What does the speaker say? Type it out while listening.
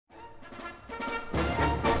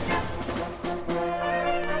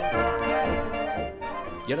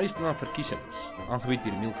Jy luister na Verkiesings, aangebied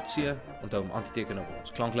deur Emile. Onthou om aan te teken op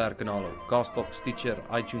ons klankleerkanaal op Castbox, Stitcher,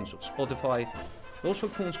 iTunes of Spotify. Los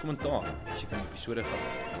ook vir ons kommentaar as jy van die episode gehad.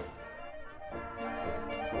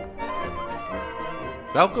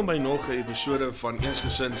 Welkom by nog 'n episode van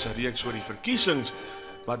Eensgesind se reeks oor die verkiesings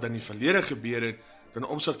wat in die verlede gebeur het ten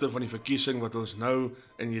opsigte van die verkiesing wat ons nou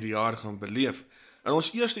in hierdie jaar gaan beleef. In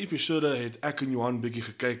ons eerste episode het ek en Johan bietjie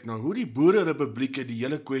gekyk na hoe die Boererepublieke die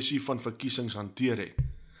hele kwessie van verkiesings hanteer het.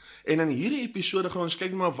 En in hierdie episode gaan ons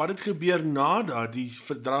kyk maar wat het gebeur nadat die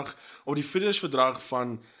verdrag of die Vredesverdrag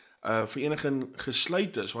van vereniging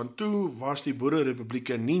gesluit is, want toe was die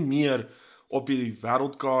Boererepublieke nie meer op die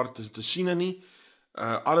wêreldkaart te sien nie.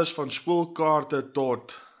 Alles van skoolkaarte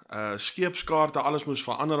tot skeepskaarte, alles moes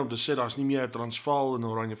verander om te sê daar's nie meer Transvaal en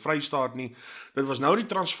Oranje Vrystaat nie. Dit was nou die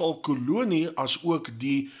Transvaal kolonie as ook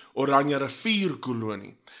die Oranje Rivier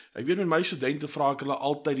kolonie. Ek weet met my studente vra ek hulle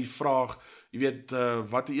altyd die vraag, jy weet,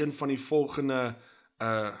 wat een van die volgende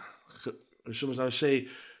soos nou sê,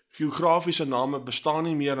 geografiese name bestaan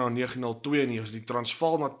nie meer na 902 nie, as die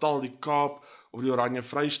Transvaal, Natal, die Kaap of die Oranje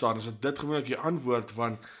Vrystaat, is dit gewoonlik die antwoord,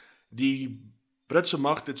 want die Britse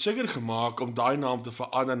mag het seker gemaak om daai naam te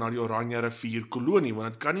verander na die Oranje Rivier kolonie,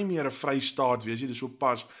 want dit kan nie meer 'n vrystaat wees nie, dit is so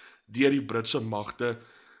pas deur die Britse magte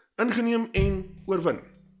ingeneem en oorwin.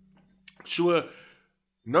 So,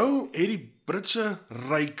 nou het die Britse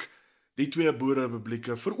ryk die twee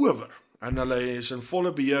Boererepublieke verower, en hulle is in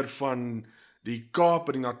volle beheer van die Kaap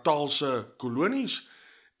en die Natalse kolonies,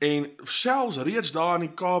 en selfs reeds daar in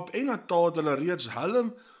die Kaap en Natal het hulle reeds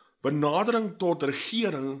hulle benadering tot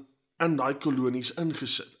regering in daai kolonies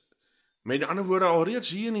ingesit. Met ander woorde, alreeds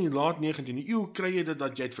hier in die laat 19de eeu kry jy dit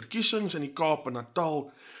dat jy het verkiesings in die Kaap en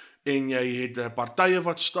Natal en jy het partye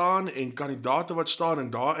wat staan en kandidate wat staan en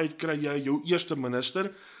daaruit kry jy jou eerste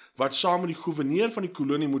minister wat saam met die gouverneur van die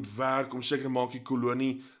kolonie moet werk om seker te maak die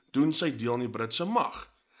kolonie doen sy deel in die Britse mag.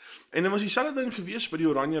 En dit was dieselfde ding gewees by die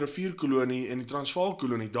Oranje Rivier kolonie en die Transvaal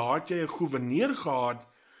kolonie. Daar het jy 'n gouverneur gehad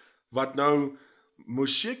wat nou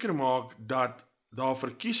moes seker maak dat daar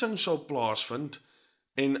verkiesing sal plaasvind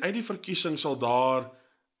en uit die verkiesing sal daar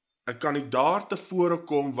 'n kandidaat tevore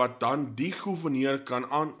kom wat dan die gouverneur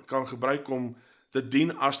kan gebruik om te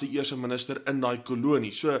dien as die eerste minister in daai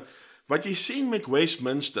kolonie. So wat jy sien met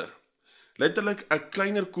Westminster, letterlik 'n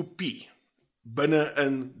kleiner kopie binne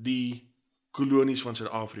in die kolonies van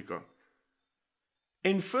Suid-Afrika.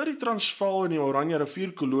 En vir die Transvaal en die Oranje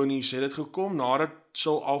Rivier kolonies het dit gekom nadat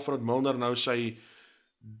Sir Alfred Milner nou sy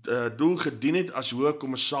doel gedien het as hoë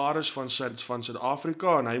kommissaris van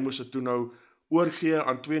Suid-Afrika, en hy moes dit toe nou oorgee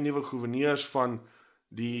aan twee nuwe gouverneurs van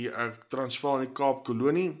die Transvaal en die Kaap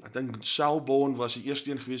kolonie. Ek dink Selborne was die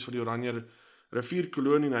eerste een gewees vir die Oranje Rivier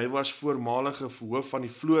kolonie, en hy was voormalige hoof van die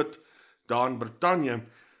vloot daar in Brittanje.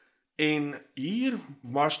 En hier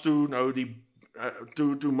was toe nou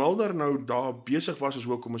toe Mulder nou daar besig was as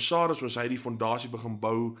hoofkommissaris, was hy die fondasie begin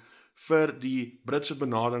bou vir die Britse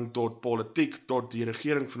benadering tot politiek, tot die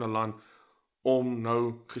regering van 'n land om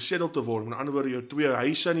nou gesettel te word. Met ander woorde, jou twee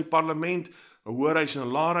huise in die parlement, 'n hoërhuis en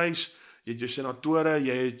 'n laerhuis, jy het jou senatore,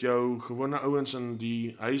 jy het jou gewone ouens in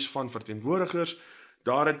die huis van verteenwoordigers.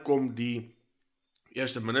 Daaruit kom die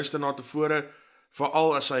eerste minister na tevore,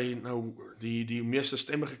 veral as hy nou die meeste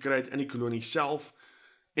stemme gekry het in die kolonie self,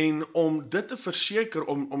 en om dit te verseker,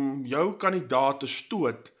 om jou kandidaat te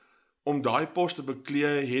stoot, om daai pos te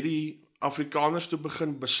beklee, het die Afrikaners toe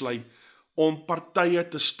begin besluit om partye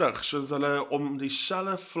te stig, sodat hulle om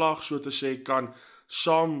dieselfde vlag, so te sê, kan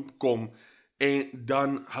saamkom, en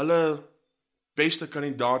dan hulle beste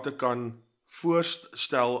kandidaate kan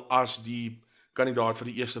voorstel as die kandidaat vir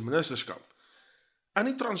die eerste ministerskap. In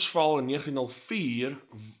die Transvaal in 1904,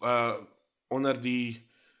 onder die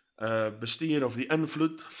bestuur of die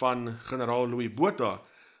invloed van generaal Louis Botha,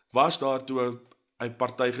 was daar toe 'n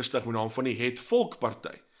party gestig met die naam van die Het Volk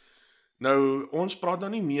Party. Nou, ons praat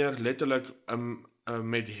nou nie meer letterlik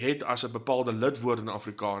met het as 'n bepaalde lidwoord in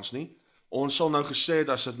Afrikaans nie. Ons sal nou gesê het,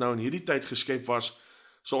 as dit nou in hierdie tyd geskep was,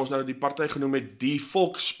 sal ons nou die party genoem het die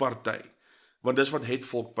Volksparty, want dis wat Het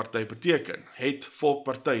Volk Party beteken. Het Volk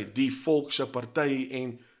Party, die volkse party,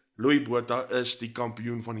 en Louis Botha is die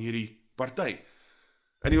kampioen van hierdie party.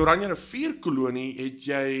 In die Oranje Rivier kolonie het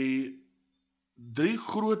jy 3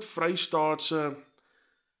 groot vrystaatse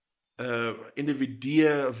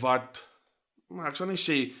individue wat, ek sal nie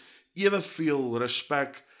sê, eweveel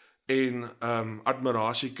respek en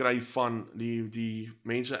admirasie kry van die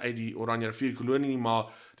mense uit die Oranje Rivier kolonie,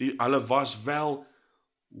 maar hulle was wel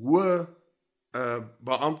hoë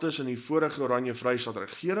beamptes in die vorige Oranje Vrystaat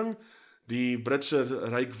regering. Die Britse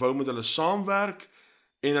ryk wou met hulle saamwerk,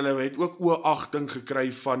 en hulle het ook ooragting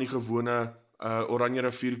gekry van die gewone Oranje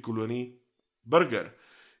Rivier kolonie burger.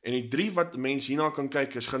 En die 3 wat mense hierna kan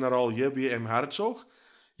kyk is generaal JBM Hertzog.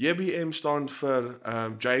 JBM staan vir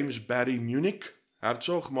James Barry Munich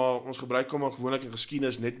Hertzog, maar ons gebruik hom maar gewoonlik in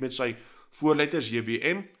geskiedenis net met sy voorletters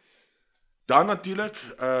JBM. Dan natuurlik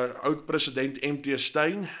oud-president M.T.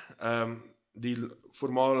 Steyn, die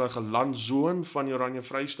voormalige landzoon van die Oranje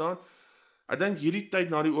Vrystaat. Ek dink hierdie tyd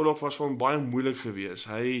na die oorlog was vir hom baie moeilik geweest.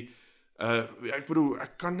 Ek bedoel,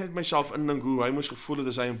 ek kan net myself indink hoe hy moes gevoel het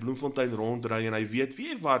as hy in Bloemfontein rondry en hy weet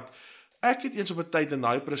wat, ek het eens op 'n tyd in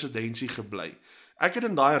daai presidentsie gebly. Ek het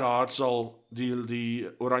in daai raadsaal die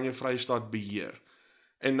Oranje Vrystaat beheer.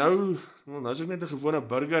 En nou is ek net 'n gewone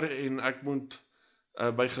burger en ek moet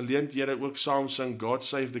by geleenthede ook saam sing God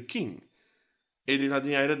Save the King. En dat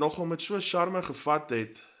hy dit nogal met so charme gevat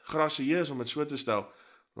het, grasieus om dit so te stel,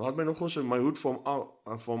 laat my nogal so my hoed vir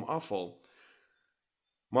hom afval.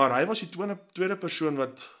 Maar hy was die tweede persoon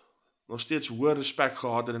wat nog steeds hoë respek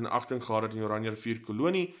gehad het en agting gehad het in die Oranje Rivier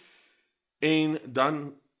kolonie. En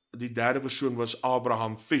dan die derde persoon was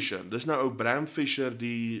Abraham Fischer. Dis nou ou Bram Fischer,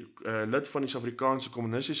 die lid van die Suid-Afrikaanse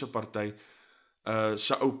Kommunistiese Party,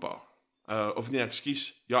 sy oupa.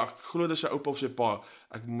 Ek glo dis sy oupa of sy pa.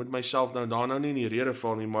 Ek moet myself nou nie in die rede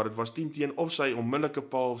val nie, maar dit was 10 teen of sy onmiddellike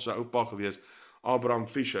pa of sy oupa gewees, Abraham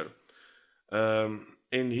Fischer.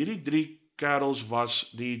 En hierdie 3 kerels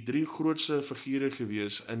was die 3 grootste figure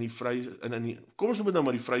gewees in die kom ons noem dit nou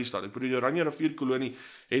maar die Vrystaat. Ek bedoel die Oranje Rivier kolonie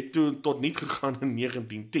het toe tot niet gegaan in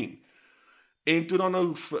 1910. En toe dan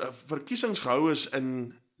nou verkiesings gehou is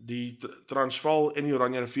in die Transvaal en die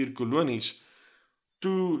Oranje Rivier kolonies,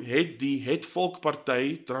 toe het die Het Volk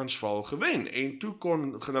Party Transvaal gewen en toe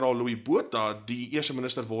kon generaal Louis Botha die eerste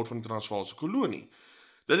minister word van die Transvaalse kolonie.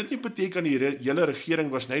 Dit het nie beteken die hele regering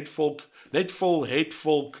was net vol Het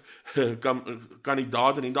Volk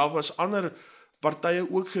kandidaate nie. Daar was ander partye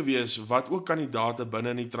ook gewees wat ook kandidaate binne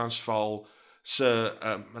in die Transvaal se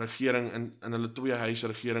regering in hulle tweehuise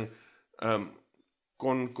regering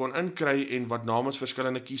kon inkry en wat namens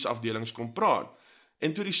verskillende kiesafdelings kon praat.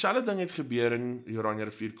 En toe dieselfde ding het gebeur in die Oranje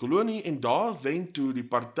Rivier kolonie en daar wen toe die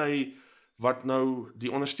party wat nou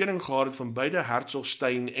die ondersteuning gehad het van beide Hertzog,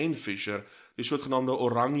 Steyn en Fischer, die soortgenaamde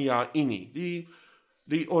Oranje Unie.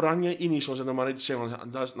 Die Oranje Unie, soos ek nou maar net sê,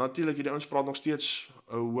 want dat is natuurlik hierdie ouens praat nog steeds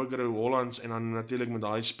hogere Hollands en dan natuurlik met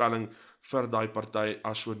daai spelling vir daai party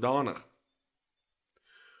as sodanig.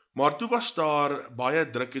 Maar toe was daar baie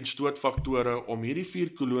druk en stootfaktore om hierdie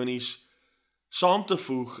 4 kolonies saam te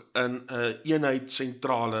voeg in 'n eenheid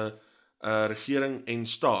sentrale regering en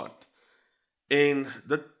staat. En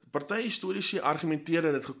dit party historiese argumenteer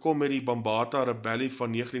het gekom met die Bambata rebellie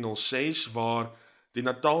van 1906 waar die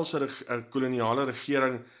Natalse koloniale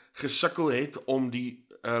regering gesukkel het om die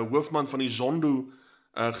hoofman van die Zondo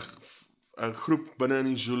groep binne in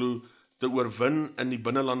die Zulu te oorwin in die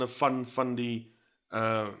binnelande van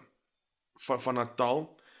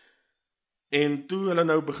Natal. En toe hulle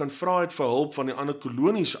nou begin vra het vir hulp van die ander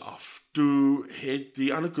kolonies af, toe het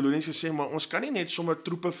die ander kolonies gesê, maar ons kan nie net sommer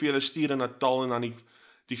troepe vir julle stuur in Natal en dan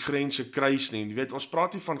die grense kruis nie. Jy weet, ons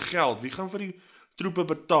praat nie van geld, wie gaan vir die troepe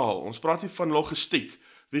betaal? Ons praat nie van logistiek,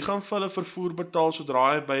 wie gaan vir hulle vervoer betaal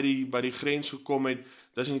sodra hy by die grens gekom het,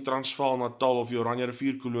 dis in die Transvaal Natal of die Oranje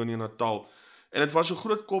Rivier kolonie Natal. En dit was 'n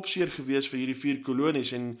groot kopseer gewees vir hierdie 4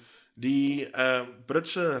 kolonies en die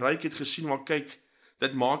Britse ryk het gesien, maar kyk,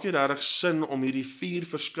 dit maak nie regtig sin om hierdie 4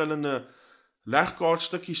 verskillende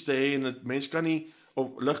legkaartstukkies te hê en mense kan nie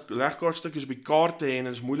legkaartstukkies op die kaart te hê en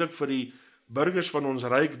dit is moeilik vir die burgers van ons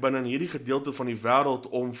ryk binne in hierdie gedeelte van die wêreld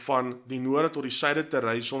om van die noorde tot die suide te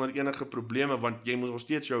reis sonder enige probleme, want jy moet nog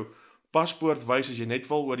steeds jou paspoort wys as jy net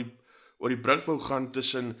wil oor die brug wou gaan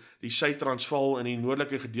tussen die Suid-Transvaal en die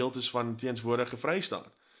noordelike gedeeltes van teenswoordige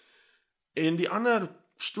Vrystaat. En die ander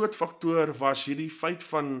stootfaktor was hierdie feit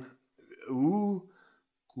van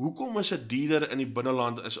hoekom is dit duurder in die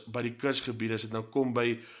binneland as by die kusgebiede as dit nou kom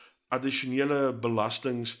by addisionele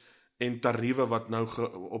belastings en tariewe wat nou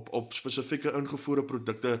op spesifieke ingevoerde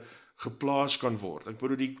produkte geplaas kan word. Ek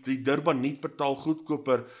bedoel die Durbaniet betaal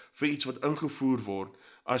goedkoper vir iets wat ingevoer word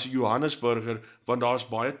as Johannesburger, want daar's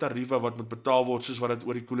baie tariewe wat moet betaal word soos wat dit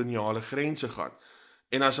oor die koloniale grense gaan.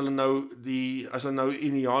 En as hulle nou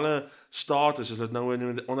uniale staat is, as dit nou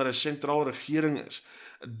onder 'n sentrale regering is,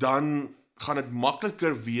 dan gaan dit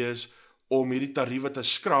makliker wees om hierdie tariewe te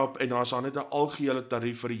skraap en daar's net 'n algehele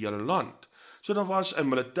tarief vir die hele land. So daar was 'n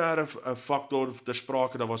militêre faktor ter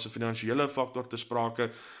sprake, daar was 'n finansiële faktor ter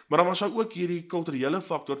sprake, maar daar was ook hierdie kulturele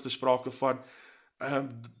faktor ter sprake van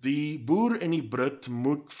die boer en die Brit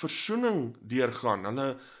moet versoening deurgaan.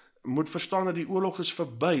 Hulle moet verstaan dat die oorlog is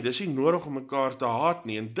verby. Dis nie nodig om mekaar te haat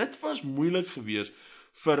nie en dit was moeilik geweest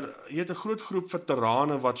jy het 'n groot groep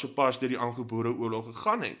veterane wat sopas deur die Anglo-Boereoorlog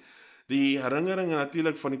gegaan het. Die herinneringe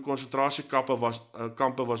natuurlik van die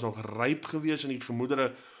konsentrasiekampe was nog ryp gewees in die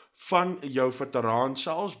gemoedere van jou veteraan,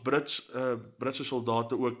 selfs Britse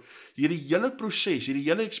soldate ook. Hierdie hele proses, hierdie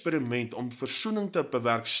hele eksperiment om versoening te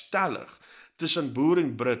bewerkstellig tussen boer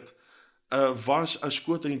en Brit, was 'n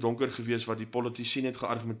skoot in die donker gewees wat die politici net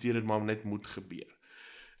geargumenteer het, maar net moet gebeur.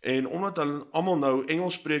 En omdat hulle almal nou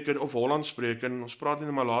Engels spreek of Hollands spreek, en ons praat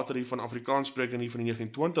nie maar later hier van Afrikaans spreek hier van die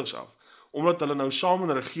 1920s af, omdat hulle nou saam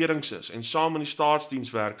in regerings is en saam in die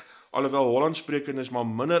staatsdiens werk, alhoewel Hollands sprekend is maar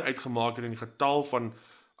minder uitgemaak in die getal van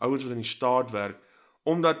ouens wat in die staat werk,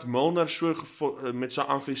 omdat Milner so met sy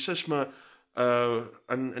anglisisme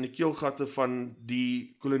in die keelgatte van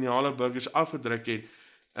die koloniale burgers afgedruk het,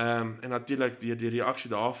 en natuurlik die reaksie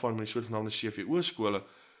daarvan met die sogenaamde CVO skole,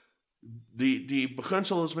 die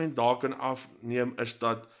beginsel as men daar kan afneem is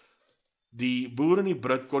dat die boer en die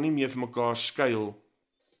Brit kon nie meer vir mekaar skuil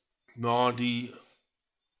na die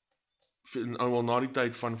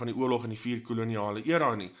tyd van die oorlog in die 4 koloniale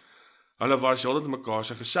era nie. Hulle was heeltyd in mekaar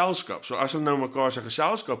se geselskap. So as hulle nou mekaar se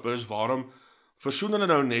geselskap is, waarom versoen hulle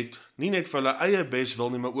nou nie net vir hulle eie bes wil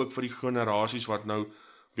nie, maar ook vir die generasies wat nou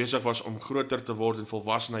besig was om groter te word en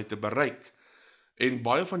volwassenheid te bereik. En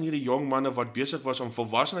baie van hierdie jong manne wat besig was om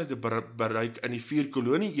volwassenheid te bereik in die 4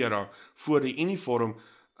 kolonie era voor die Unievorm,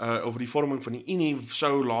 of die vorming van die Unie,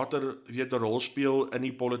 sou later weer 'n rol speel in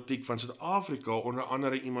die politiek van Suid-Afrika, onder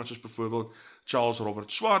andere iemand soos byvoorbeeld Charles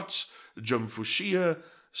Robert Swarts, Jim Fouché,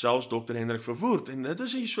 selfs Dr. Hendrik Verwoerd, en dit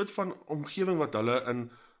is 'n soort van omgewing wat hulle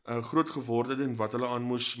in groot geword het en wat hulle aan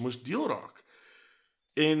moes deel raak.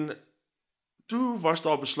 En toe was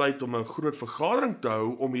daar besluit om 'n groot vergadering te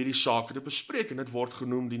hou om hierdie sake te bespreek, en dit word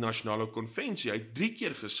genoem die Nasionale Konvensie. Hy het 3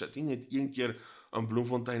 keer gesit, nie net 1 keer aan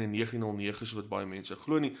Bloemfontein in 1909, so wat baie mense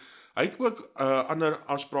glo nie. Hy het ook ander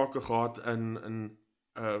afsprake gehad in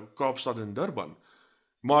Kaapstad en Durban.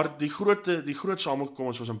 Maar die groot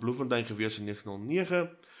samekoms was in Bloemfontein gewees in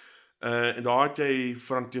 1909, en daar het jy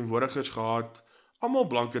verteenwoordigers gehad, almal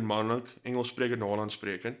blank en manlik, Engels sprekend en Hollands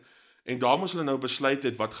sprekend, en daar moes hulle nou besluit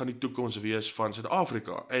het, wat gaan die toekoms wees van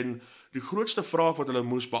Suid-Afrika, en die grootste vraag wat hulle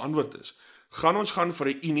moes beantwoord is, gaan ons gaan vir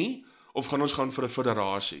 'n Unie, of gaan ons gaan vir 'n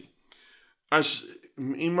federasie? As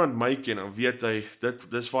iemand my ken, dan weet hy,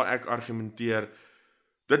 dis waar ek argumenteer,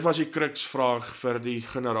 dit was die kruksvraag vir die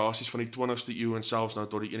generasies van die 20ste eeu en selfs nou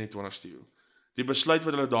tot die 21ste eeu. Die besluit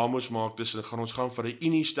wat hulle daar moes maak tussen, gaan ons gaan vir 'n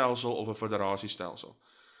Unie-stelsel of 'n federasiestelsel.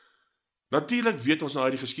 Natuurlik weet ons nou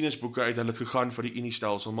uit die geskiedenisboeke uit, hulle het gegaan vir die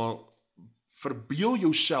Unie-stelsel, maar verbeel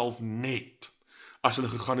jouself net, as hulle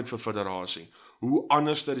gegaan het vir federasie, hoe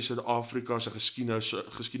anders dat die Suid-Afrika se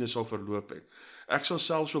geskiedenis sal verloop het. Ek sal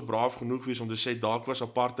self so braaf genoeg wees om te sê, dalk was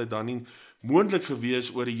apartheid dan nie moontlik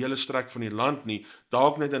gewees oor die hele strek van die land nie,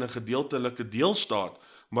 dalk net in 'n gedeeltelike deelstaat,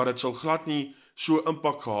 maar dit sal glad nie so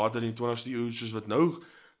impak gehad in die 20ste eeu soos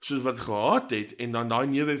wat gehad het, en dan daai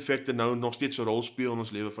neeweffekte nou nog steeds 'n rol speel in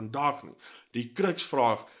ons lewe vandag nie. Die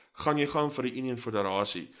kruksvraag, gaan jy gaan vir die Unie en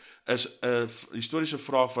Federasie, is 'n historiese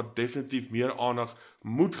vraag wat definitief meer aandag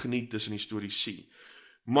moet geniet tussen historici.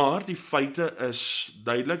 Maar die feite is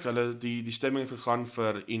duidelik, hulle die stemming het gegaan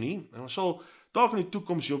vir Unie, en ons sal dalk in die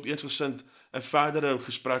toekoms hier op eensgesind 'n verdere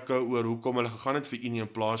gesprekke oor hoekom hulle gegaan het vir Unie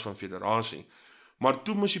in plaas van federasie. Maar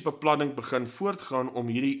toe moes die beplanning begin voortgaan om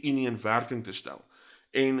hierdie Unie in werking te stel.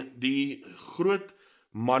 En die groot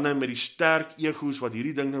manne met die sterk egos wat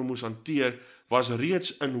hierdie ding nou moes hanteer, was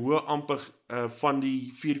reeds in hoë amper van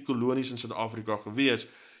die 4 kolonies in Suid-Afrika gewees,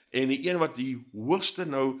 en die een wat die hoogste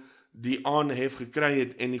nou die aanhef gekry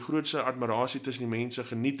het, en die grootste admirasie tussen die mense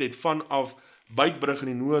geniet het, vanaf Beitbrug in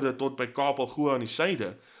die noorde tot by Kaapelgoa in die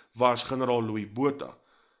suide, was generaal Louis Botha.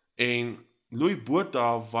 En Louis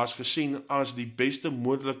Botha was gesien as die beste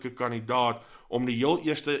moontlike kandidaat om die heel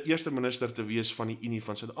eerste minister te wees van die Unie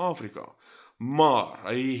van Suid-Afrika. Maar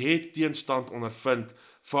hy het teenstand ondervind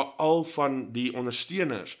veral van die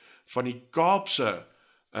ondersteuners van die Kaapse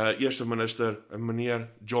eerste minister,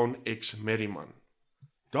 meneer John X. Merriman.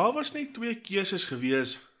 Daar was net 2 keuses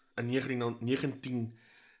gewees in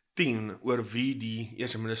 1910 oor wie die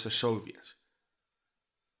eerste minister sou wees.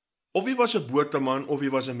 Of hy was 'n Botha man of hy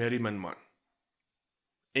was 'n Merriman man.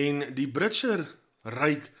 En die Britse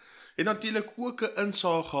ryk het natuurlik ook 'n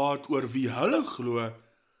insaag gehad oor wie hulle glo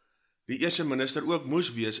die eerste minister ook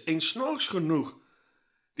moes wees, en snaaks genoeg,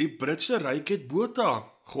 die Britse ryk het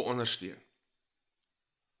Botha geondersteun.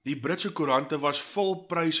 Die Britse koerante was vol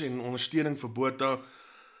prys en ondersteuning vir Botha.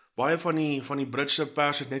 Baie van die Britse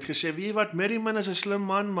pers het net gesê, weet jy wat, Merriman is 'n slim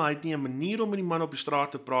man, maar hy het nie 'n manier om met die man op die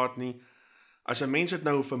straat te praat nie. As 'n mens het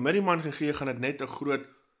nou vir Merriman gegee, gaan dit net 'n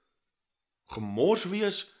gemors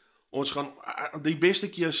wees. Ons gaan, die beste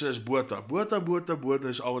keuse is Botha. Botha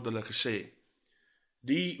is al wat hulle gesê het.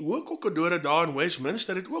 Die hoogkokkadore daar in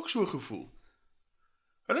Westminster het ook so gevoel.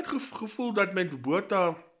 Hulle het gevoel dat met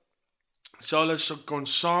Botha sal hulle kon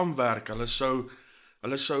saamwerk, hulle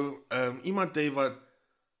sou iemand hê wat,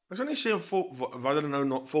 ek sal nie sê wat hulle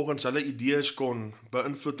nou volgens hulle idees kon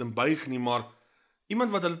beïnvloed en buig nie, maar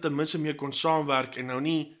iemand wat hulle ten minste mee kon saamwerk en nou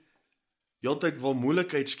nie heeltyd wil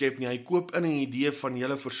moeilikheid skep nie, hy koop in 'n idee van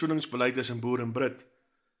julle versoeningsbeleid tussen boer en Brit.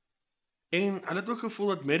 En hulle het ook gevoel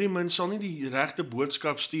dat Merriman sal nie die regte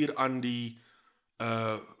boodskap stuur aan die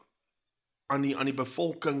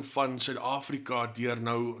bevolking van Suid-Afrika deur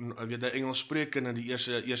nou, weet 'n Engels sprekende en die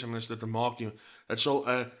eerste minister te maak nie. Dit sal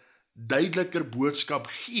 'n duideliker boodskap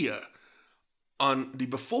gee aan die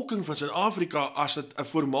bevolking van Suid-Afrika as dit 'n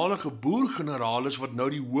voormalige boergeneraal is wat nou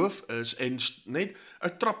die hoof is en net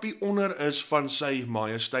 'n trappie onder is van sy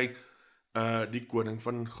majesteit die koning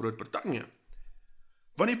van Groot-Brittanje.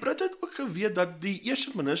 Want die Britte het ook geweet dat die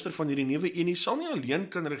eerste minister van hierdie nuwe Unie sal nie alleen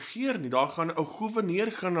kan regeer nie, daar gaan 'n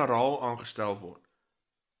goewerneur-generaal aangestel word.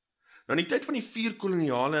 Nou in die tyd van die 4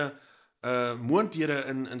 koloniale moondhede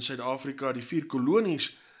in Suid-Afrika, die 4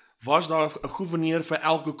 kolonies, was daar 'n goewerneur vir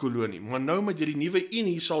elke kolonie, maar nou met hierdie nuwe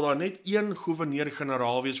Unie sal daar net 1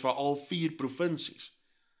 goewerneur-generaal wees vir al 4 provinsies.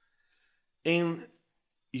 En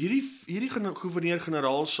hierdie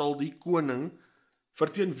goewerneur-generaal sal die koning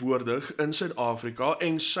verteenwoordig in Suid-Afrika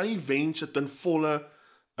en sy wense ten volle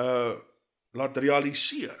laat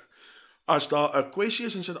realiseer. As daar 'n kwessie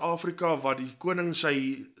is in Suid-Afrika wat die koning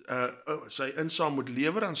sy insaam moet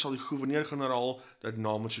lewer, dan sal die goewerneur-generaal dit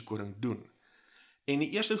namens die koning doen. En die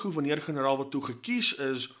eerste goewerneur-generaal wat toe gekies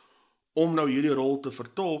is om nou hierdie rol te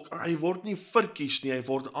vertolk, hy word nie verkies nie, hy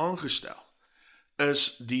word aangestel,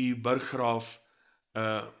 is die burggraaf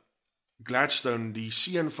Gladstone, die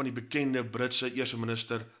seun van die bekende Britse eerste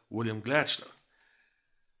minister William Gladstone.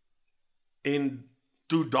 En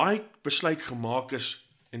toe daai besluit gemaak is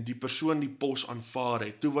en die persoon die pos aanvaar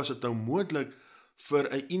het, toe was dit nou moontlik vir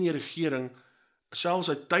 'n Unie-regering, selfs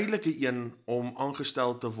 'n tydelike een, om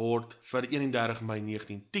aangestel te word vir 31 Mei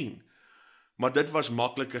 1910. Maar dit was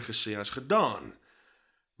makliker gesê as gedaan,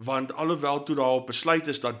 want alhoewel toe daarop besluit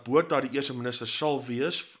is dat Botha die eerste minister sal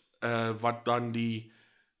wees, wat dan die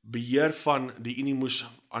beheer van die Unie moes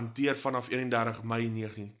hanteer vanaf 31 Mei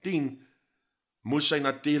 1910, moes hy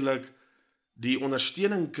natuurlik die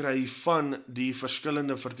ondersteuning kry van die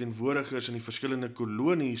verskillende verteenwoordigers in die verskillende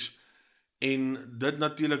kolonies en dit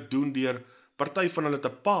natuurlik doen deur party van hulle te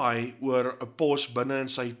paai oor 'n pos binne in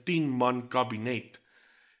sy 10-man kabinet.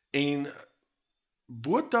 En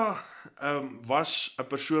Botha was 'n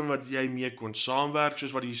persoon wat jy mee kon saamwerk,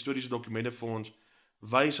 soos wat die historiese dokumente vir ons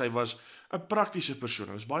wys. Hy was 'n praktiese persoon,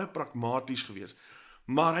 hy was baie pragmaties geweest,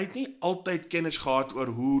 maar hy het nie altyd kennis gehad oor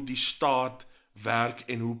hoe die staat werk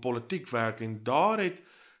en hoe politiek werk, en daar het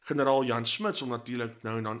generaal Jan Smuts hom natuurlik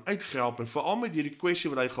nou en dan uitgehelp, en veral met hierdie kwessie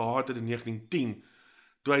wat hy gehad het in 1910,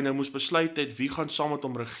 toe hy nou moes besluit het wie gaan saam met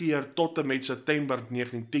hom regeer tot en met September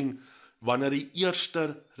 1910, wanneer die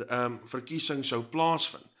eerste verkiesing sou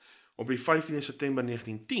plaasvind, op die 15 September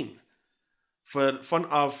 1910,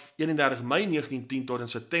 vanaf 31 Mei 1910 tot in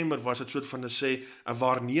September was dit soort van te sê 'n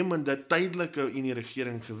waarnemende tydelike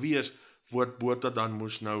Unie-regering gewees, wat Botha dan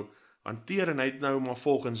moes nou hanteer, en hy het nou maar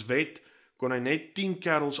volgens wet kon hy net 10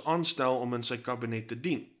 kerels aanstel om in sy kabinet te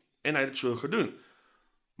dien, en hy het dit so gedoen.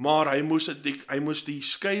 Maar hy moes die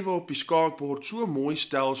skuiwe op die skaakbord so mooi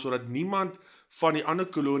stel, sodat niemand van die ander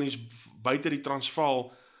kolonies buite die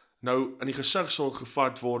Transvaal nou in die gesig sal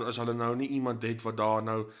gevat word, as hulle nou nie iemand het wat daar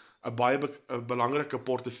nou 'n baie belangrike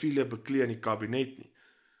portefeulje beklee in die kabinet nie.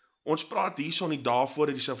 Ons praat hierson die dae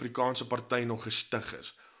voordat die Suid-Afrikaanse party nog gestig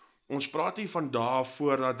is. Ons praat hier van dae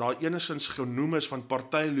voordat daar enigstens genoem is van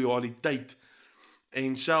partyloyaliteit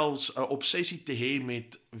en selfs 'n obsessie te hê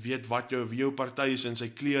met weet wat jou party is en sy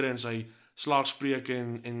klere en sy slagspreuke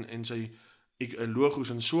en sy logos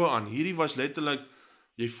en so aan. Hierdie was letterlik,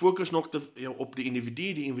 jy fokus nog op die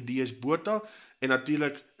individu is Botha, en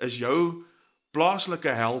natuurlik is jou plaaslike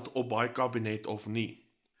held op baie kabinet of nie.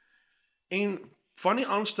 En van die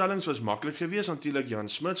aanstellings was maklik geweest, natuurlik Jan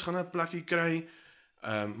Smuts gaan 'n plekkie kry,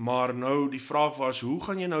 maar nou die vraag was, hoe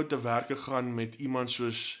gaan jy nou te werke gaan met iemand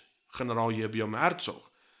soos generaal J.B.M.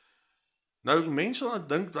 Hertzog? Nou mense sal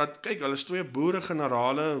dink dat, kyk, hulle is 2 boere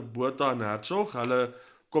generale, Botha en Hertzog, hulle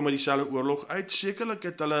kom uit dieselfde oorlog uit, sekerlik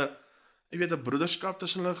het hulle, jy weet, 'n broederskap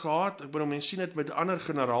tussen hulle gehad. Ek bedoel, mense sien dit met ander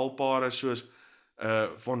generaalpare soos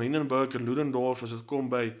von Hindenburg en Ludendorff, as dit kom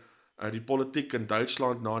by die politiek in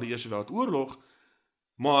Duitsland na die Eerste Wêreldoorlog,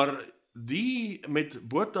 maar die met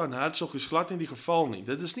Botha en Hertzog is glad nie die geval nie.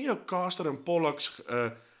 Dit is nie 'n Caster en Pollux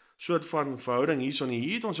soort van verhouding hierson nie.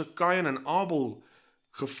 Hier het ons 'n Kain en Abel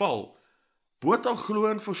geval. Botha glo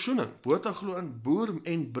in versoening. Botha glo in boer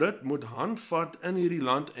en Brit moet handvat in hierdie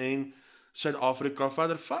land en Suid-Afrika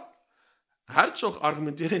verder vat. Hertzog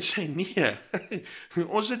argumenteer en sê nee.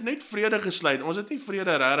 Ons het net vrede gesluit. Ons het nie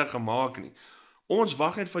vrede regtig gemaak nie. Ons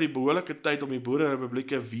wag net vir die behoorlike tyd om die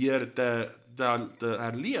boererepublieke weer te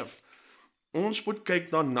herleef. Ons moet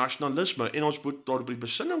kyk na nasionalisme en ons moet tot die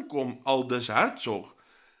besinning kom, aldus Hertzog,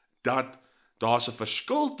 dat daar's 'n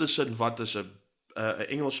verskil tussen wat is 'n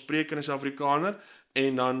Engels sprekende Suid-Afrikaner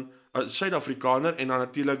en dan 'n Suid-Afrikaner en dan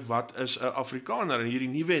natuurlik wat is 'n Afrikaner en hierdie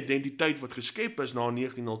nuwe identiteit wat geskep is na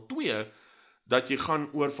 1902 dat jy gaan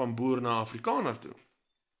oor van boer na Afrikaner toe.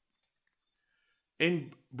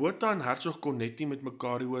 En Botha en Hertzog kon net nie met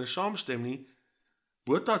mekaar hieroor saamstem nie.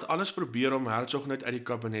 Botha het alles probeer om Hertzog net uit die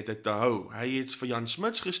kabinet uit te hou. Hy het vir Jan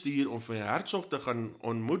Smuts gestuur om vir Hertzog te gaan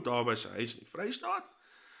ontmoet daar by sy huis in die Vrystaat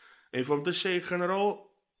en vir hom te sê, generaal,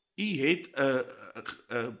 u het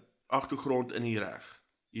 'n agtergrond in die reg.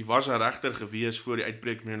 U was 'n regter gewees voor die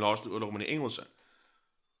uitbreek van die laaste oorlog met die Engelse.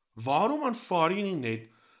 Waarom aanvaar jy nie net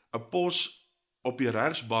 'n pos op die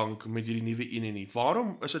regsbank met hierdie nuwe Unie nie?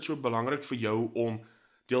 Waarom is dit so belangrik vir jou om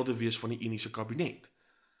deel te wees van die Unie se kabinet?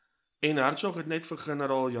 En Hertzog het net vir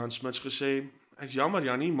generaal Jan Smuts gesê, ek's jammer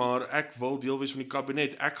Jannie, maar ek wil deel wees van die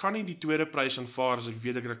kabinet. Ek gaan nie die tweede prys aanvaar as ek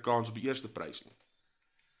weet ek het 'n kans op die eerste prys nie.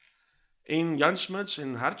 En Jan Smuts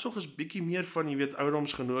en Hertzog is bietjie meer van, jy weet,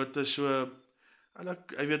 ouderdomsgenote, so hulle,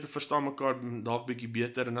 jy weet, verstaan mekaar dalk bietjie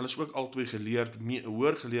beter en hulle is ook albei geleerd,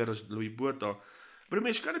 hoër geleerd as Louis Botha. Maar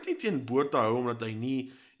mens kan dit nie teen Botha hou omdat hy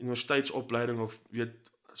nie universiteitsopleiding of weet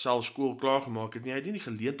selfs skool klaar gemaak het nie. Hy het nie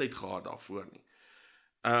die geleentheid gehad daarvoor nie.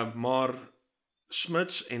 Maar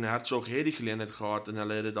Smuts en Hertzog het die geleentheid gehad en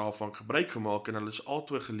hulle het dit daarvan gebruik gemaak en hulle is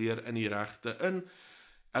albei geleer in die regte in.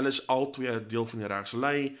 Hulle is albei 'n deel van die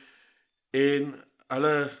regslei en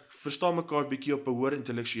hulle verstaan mekaar bietjie op 'n hoër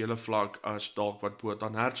intellektuele vlak as dalk wat Botha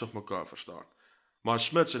en Hertzog mekaar verstaan. Maar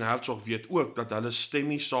Smuts en Hertzog weet ook dat hulle stem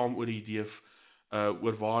nie saam oor die idee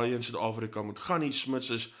oor waar jy in Suid-Afrika moet gaan nie. Smuts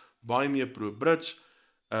is baie meer pro-Brits,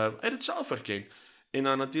 hy het dit self erken. En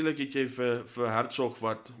dan natuurlik het jy vir Hertzog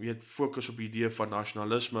wat weet fokus op die idee van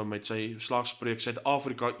nasionalisme met sy slagspreuk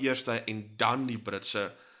Suid-Afrika eerste en dan die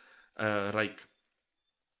Britse ryk.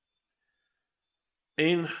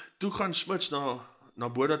 En toe gaan Smuts na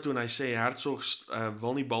Botha toe en hy sê Hertzog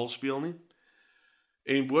wil nie bal speel nie.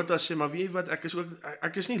 En Botha sê, maar weet jy wat,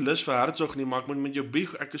 ek is nie lus vir Hertzog nie, maar ek moet met jou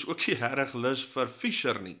bieg, ek is ook nie regtig lus vir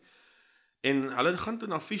Fischer nie. En hulle gaan toe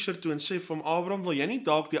na Fischer toe en sê vir hom, Abraham, wil jy nie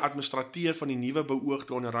dalk die administrateur van die nuwe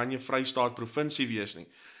beoogde Oranje Vrystaat provinsie wees nie?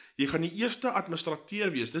 Jy gaan die eerste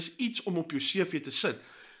administrateur wees, dis iets om op jou CV te sit.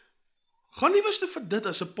 Gaan nie wiste vir dit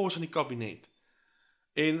as 'n pos in die kabinet.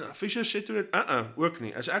 En Fischer sê toe dit, ook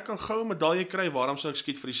nie. As ek kan goue medalje kry, waarom sou ek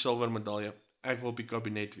skiet vir die silwer medalje? Ek wil op die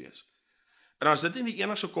kabinet wees. En as dit nie die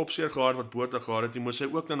enigste kopseer gehad wat Botha gehad het, moes hy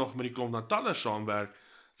ook nou nog met die klomp Natalers saamwerk,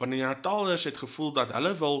 want die Natalers het gevoel dat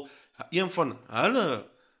hulle wil een van hulle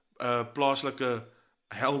plaaslike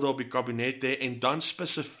helde op die kabinet hê en dan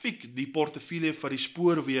spesifiek die portefeulje vir die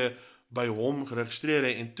spoorweë by hom geregistreer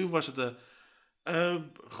het. En toe was dit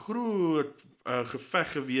 'n groot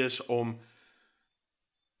geveg gewees om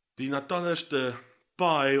die Natalers te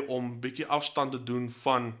paai om bietjie afstand te doen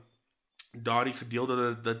van daardie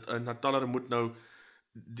gedeelte dat 'n Nataler moet nou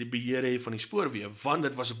die beheer hê van die spoorweë, want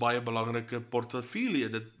dit was 'n baie belangrike portefeulje.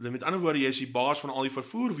 Dit met ander woorde, jy is die baas van al die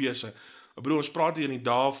vervoerwese. Ek bedoel, ons praat hier in die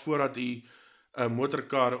dae voordat die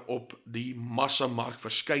motorkar op die massamark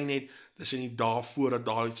verskyn het, dis in die dae voordat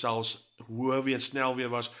daar selfs hoëweë en snelweë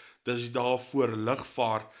was, dis die dae voor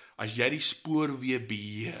lugvaart, as jy die spoorweë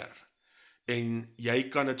beheer, en jy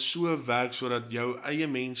kan dit so werk, sodat jou eie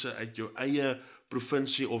mense uit jou eie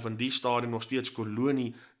provinsie of in die stadium nog steeds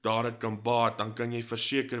kolonie daar het kan baat, dan kan jy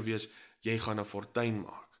verseker wees, jy gaan 'n fortuin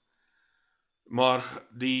maak. Maar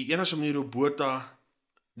die enigste manier hoe Botha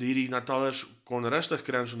die Natalers kon rustig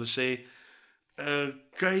kry om te sê,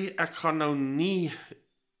 kyk, ek gaan nou nie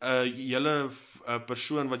julle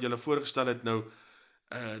persoon wat julle voorgestel het nou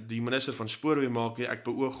die minister van spoorweë maak nie. Ek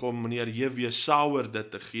beoog om meneer J.W. Sauer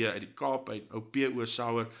dit te gee uit die Kaap uit, ou P.O.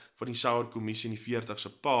 Sauer van die Sauer Kommissie in die 40se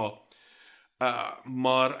pa.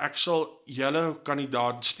 Maar ek sal julle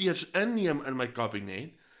kandidaat steeds inneem in my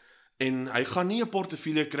kabinet en hy gaan nie 'n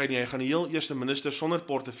portefeulje kry nie, hy gaan die heel eerste minister sonder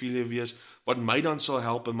portefeulje wees wat my dan sal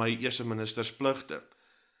help in my eerste ministerspligte.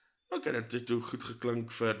 Okay, dit het toe goed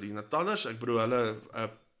geklink vir die Natalers. Ek bedoel, hulle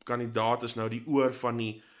kandidaat is nou die oor van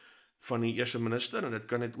die eerste minister en dit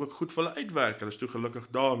kan dit ook goed vir hulle uitwerk. Hulle is toe gelukkig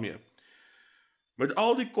daarmee. Met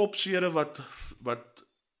al die kopsere wat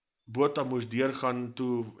Botha moes deurgaan,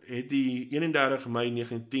 toe het die 31 Mei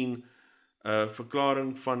 1910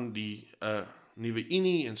 verklaring van die nuwe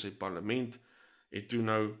Unie en sy parlement het toe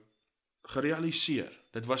nou gerealiseer.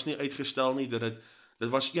 Dit was nie uitgestel nie, dit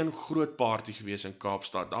was een groot party gewees in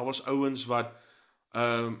Kaapstad. Daar was ouens wat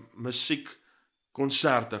musiek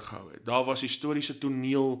konserte gehou het. Daar was historiese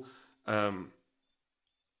toneel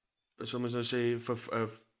sal mens nou sê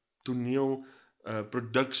toneel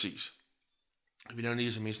produksies. Ek weet nou nie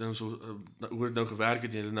as mense nou so hoe dit nou gewerk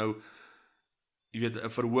het, jy nou jy weet 'n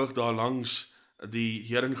verhoog daar langs die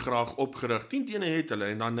Herengraag opgerig. 10 tene het hulle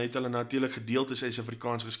en dan het hulle natuurlik gedeeltes uit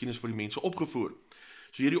Suid-Afrikaanse geskiedenis vir die mense opgevoer.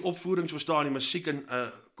 So hierdie opvoerings was daar, die musiek en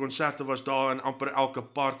konserte was daar in amper elke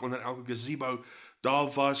park, onder elke gazebo.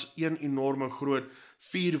 Daar was een enorme groot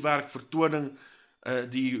vuurwerk vertoning.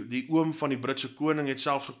 Die oom van die Britse koning het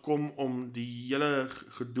selfs gekom om die hele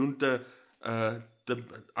gedoente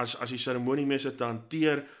as die seremoniemeester te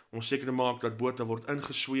hanteer, om seker te maak dat Botha word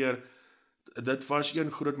ingesweer. Dit was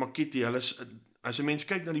een groot makkie. As 'n mens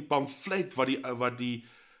kyk na die pamflet wat die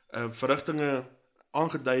verrigtinge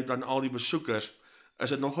aangedui het aan al die besoekers, is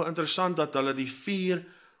dit nogal interessant dat hulle die 4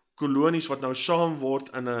 kolonies wat nou saam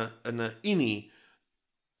word in 'n unie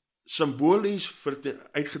simbolies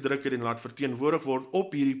uitgedruk het en laat verteenwoordig word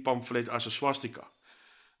op hierdie pamflet as 'n swastika.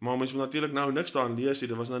 Maar mens moet natuurlik nou niks daarin lees nie.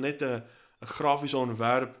 Dit was nou net 'n grafiese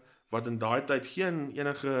ontwerp wat in daai tyd geen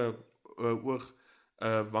enige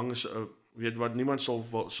weet wat niemand sal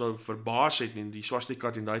verbaas het nie. Die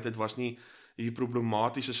swastika in daai tyd was nie die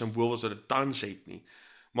problematiese simbool wat dit tans het nie.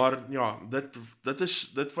 Maar ja,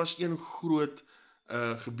 dit was een groot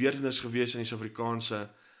gebeurtenis gewees in die Suid-Afrikaanse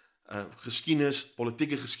geskiedenis,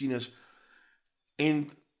 politieke geskiedenis. En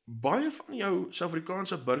baie van jou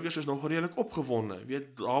Suid-Afrikaanse burgers is nog redelik opgewonde. Jy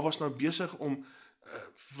weet, daar was nou besig om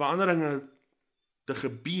veranderinge te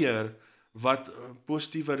gebeur wat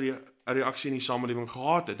positiewe reaksie in die samelewing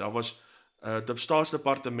gehad het. Daar was die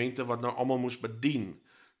staatsdepartemente wat nou almal moes bedien.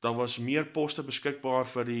 Daar was meer poste beskikbaar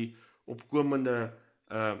vir die opkomende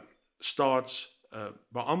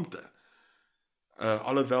staatsbeampte.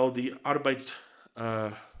 Alhoewel die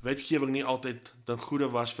wetgewing nie altyd ten goeie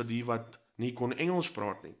was vir die wat nie kon Engels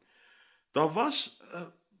praat nie. Daar was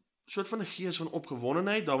 'n soort van 'n gees van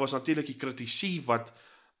opgewondenheid. Daar was natuurlik die kritisie wat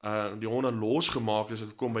die honde losgemaak is.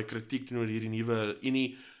 Dit kom by kritiek teenoor hierdie nuwe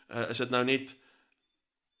Unie. Is dit nou net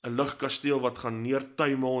 'n lugkasteel wat gaan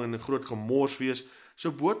neertuimel en 'n groot gemors wees?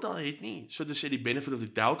 So Botha het nie, so te sê, die benefit of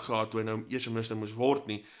the doubt gehad toe hy nou eerste minister moes word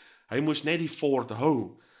nie. Hy moes net die fort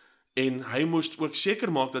hou. En hy moes ook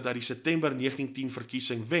seker maak dat hy die September 1910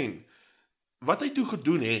 verkiesing wen. Wat hy toe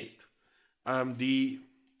gedoen het, die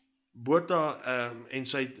Botha en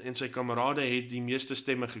sy kamerade het die meeste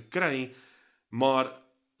stemme gekry, maar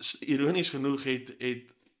ironies genoeg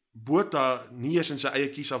het Botha nie eens in sy eie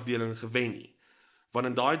kiesafdeling gewen nie. Want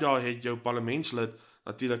in daai dae het jou parlementslid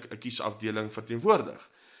natuurlik 'n kiesafdeling verteenwoordig.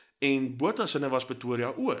 En Botha sinne was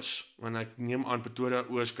Pretoria Oos, want ek neem aan Pretoria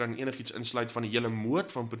Oos kan enigiets insluit van die hele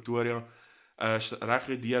moot van Pretoria,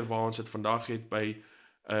 reg deur waar ons dit vandag het by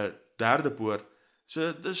Derde Poort.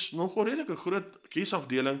 So dis nogal redelik 'n groot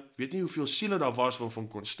kiesafdeling. Weet nie hoeveel siele daar was wat van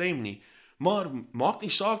kon stem nie, maar maak nie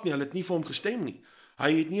saak nie, hulle het nie vir hom gestem nie.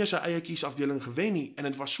 Hy het nie sy eie kiesafdeling gewen nie, en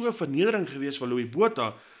dit was so 'n vernedering geweest vir Louis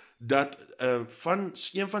Botha dat van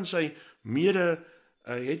een van sy mede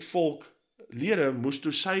het-volk lede moes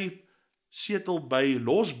toe sy setel by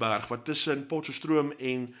Losberg, wat tussen Potchefstroom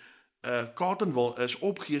en Carletonville is,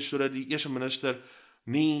 opgee sodat die eerste minister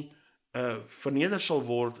nie verneder sal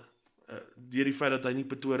word deur die feit dat hy nie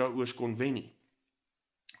Pretoria Oos kon wen nie.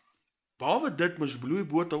 Behalwe dit moes Louis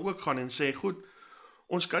Botha ook gaan en sê, goed,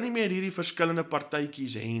 ons kan nie meer hierdie verskillende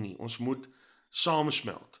partytjies hê nie, ons moet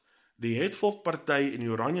saamsmelt. Die Het-Volk-party en die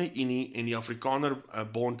Oranje Unie en die Afrikaner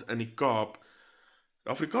Bond in die Kaap.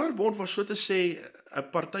 Die Afrikaner Bond was so te sê 'n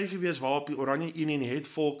party gewees waarop die Oranje Unie en die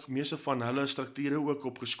Het-Volk meeste van hulle strukture ook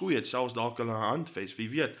op geskoei het, selfs dalk hulle handves, wie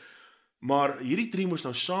weet. Maar hierdie drie moes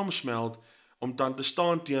nou saamsmelt om dan te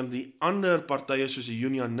staan teen die ander partye soos die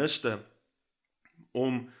Unioniste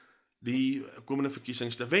om die komende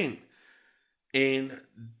verkiesings te wen. En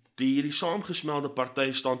die saamgesmelde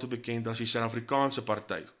party staan toe bekend as die Suid-Afrikaanse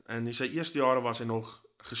party. En in sy eerste jare was hy nog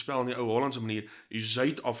gespel in die ou Hollandse manier, die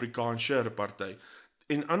Suid-Afrikaanse party.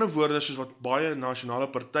 En ander woorde soos wat baie nasionale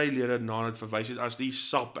partylede na dit verwys het as die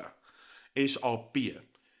SAPE, SAP.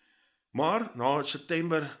 Maar na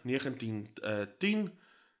September 1910,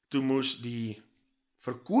 toe moes die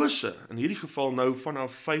verkose, in hierdie geval nou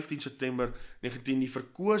vanaf 15 September 1910, die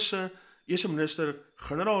verkose eerste minister,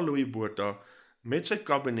 generaal Louis Botha, met sy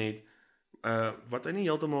kabinet, wat hy nie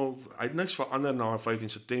heeltemal, hy het niks verander na 15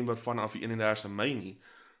 September vanaf die 31ste Mei nie.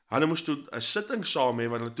 Hulle moes toe 'n sitting saam hê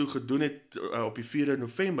wat hulle toe gedoen het op die 4de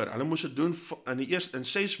November. Hulle moes dit doen in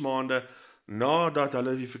 6 maande nadat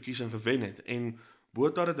hulle die verkiesing gewen het. En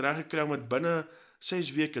Botha het reg gekry om dit binne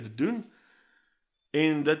 6 weke te doen.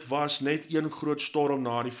 En dit was net een groot storm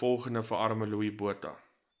na die volgende vir arme Louis Botha.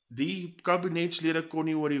 Die kabinetslede kon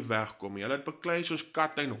nie oor die weg kom nie. Hulle het beklei soos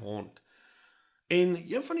kat en hond. En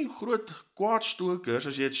een van die groot kwaadstokers,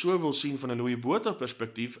 as jy het so wil sien van 'n Louis Botha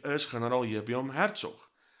perspektief, is generaal J.B.M. Hertzog.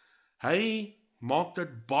 Hy maak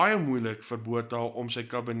dit baie moeilik vir Botha om sy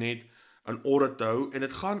kabinet in orde te hou, en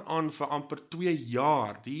dit gaan aan vir amper 2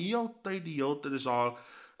 jaar. Die hele tyd is daar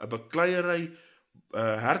 'n bekleierery.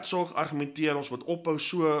 Hertzog argumenteer, ons moet ophou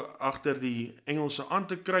so agter die Engelse aan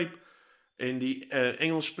te kruip, en die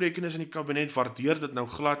Engelssprekers in die kabinet waardeer dit nou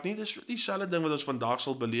glad nie. Dis dieselfde ding wat ons vandag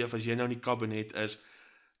sal beleef as jy nou in die kabinet is,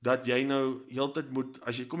 dat jy nou heeltyd moet,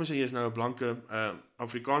 as jy, kom ons sê jy is nou 'n blanke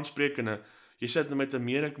Afrikaanssprekende, jy sit nou met 'n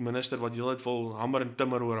minister wat heeltyd wil hamer en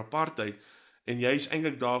timmer oor apartheid, en jy is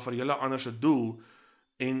eintlik daar vir 'n hele ander doel,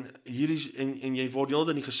 en jy word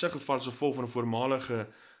heeltyd in die gesig geval as gevolg van 'n voormalige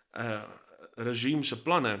regime se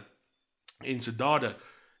planne en se dade,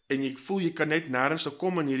 en jy voel jy kan net nêrens toe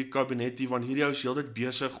kom in hierdie kabinet nie, want hierdie ou is heeltyd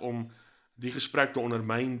besig om die gesprek te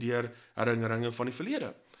ondermyn deur herinneringe van die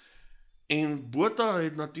verlede. En Botha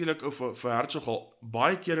het natuurlik vir Hertzog al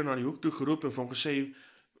baie kere na die hoek toe geroep en vir hom gesê,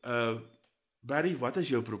 Barry, wat is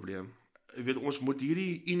jou probleem? Jy weet, ons moet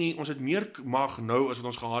hierdie unie, ons het meer mag nou as wat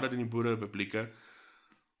ons gehad het in die Boererepublieke.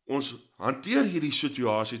 Ons hanteer hierdie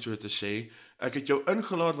situasie, so te sê. Ek het jou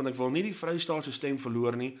ingelaat want ek wil nie die Vrystaatse stem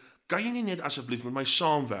verloor nie. Kan jy nie net asseblief met my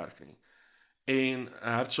saamwerk nie? En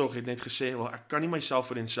Hertzog het net gesê, wel, ek kan nie myself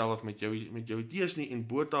vereenselwig met jou idees nie, en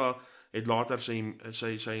Botha het later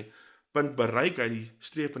sy punt bereik, hy die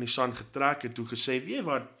streep in die sand getrek en toe gesê, weet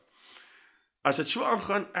wat, as dit so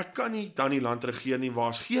aangaan, ek kan nie dan die land regeer nie, waar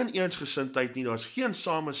is geen eensgesindheid nie, daar is geen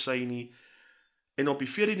samesy nie. En op die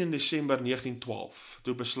 14 Desember 1912,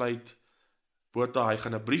 toe besluit Botha, hy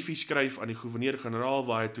gaan 'n briefie skryf aan die gouverneur-generaal,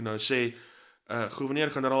 waar hy toe nou sê,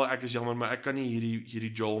 gouverneur-generaal, ek is jammer, maar ek kan nie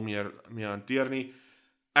hierdie jol meer hanteer nie.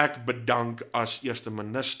 Ek bedank as eerste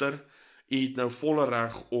minister. U het nou volle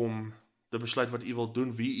reg om te besluit wat u wil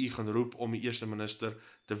doen, wie u gaan roep om die eerste minister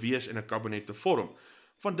te wees en 'n kabinet te vorm.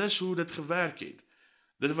 Want dis hoe dit gewerk het.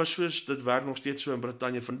 Dit werk nog steeds so in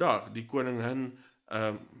Brittanje vandag. Die koningin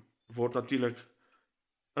word natuurlik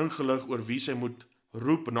ingelig oor wie sy moet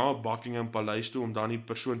roep na Buckingham Paleis toe, om dan die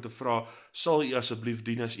persoon te vra, sal u asseblief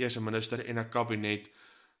dien as eerste minister en 'n kabinet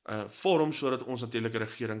vorm, sodat ons natuurlik 'n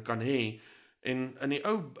regering kan hê. En in die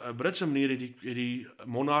ou Britse manier het die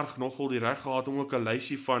monarg nogal die reg gehad om ook 'n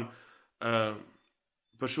lysie van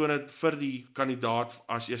persone vir die kandidaat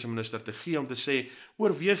as eerste minister te gee, om te sê,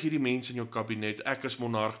 oorweeg hierdie mense in jou kabinet, ek as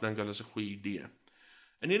monarg dink hulle is 'n goeie idee.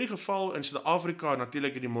 In hierdie geval in Suid-Afrika,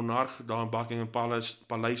 natuurlik het die monarg daar in Buckingham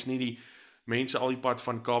Paleis nie die mense al die pad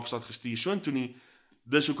van Kaapstad gestuur soontoe nie,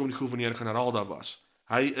 dis hoekom die gouverneur-generaal daar was.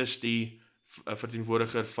 Hy is die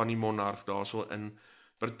verteenwoordiger van die monarg daarso in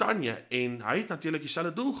Brittanje, en hy het natuurlik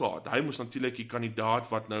dieselfde doel gehad. Hy moes natuurlik die kandidaat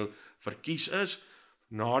wat nou verkies is,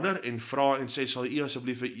 nader en vra en sê, sal u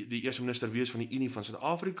asseblief die eerste minister wees van die Unie van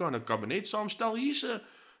Suid-Afrika en 'n kabinet saamstel? Hier's 'n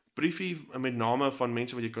briefie met name van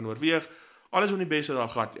mense wat jy kan oorweeg. Alles om die beste daar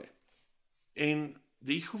gehad jy. En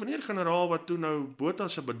die gouverneur-generaal wat toe nou Botha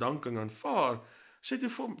se bedanking aanvaar, sê toe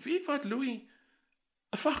vir hom, weet wat Louis,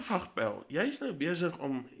 wag Bel, jy's nou besig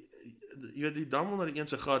om, jy weet, die dam onder een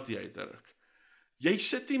se gat uit te ruk. Jy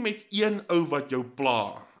sit nie met een ou wat jou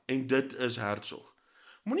pla, en dit is Hertzog.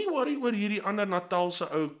 Moenie worry oor hierdie ander Natalse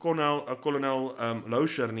ou kolonel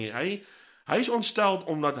Lousher nie. Hy is ontstel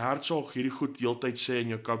omdat Hertzog hierdie goed deeltyd sê in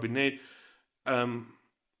jou kabinet.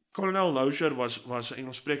 Kolonel Lousher was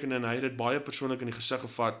Engelssprekende, en hy het dit baie persoonlik in die gesig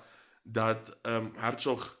gevat dat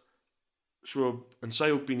Hertzog so in sy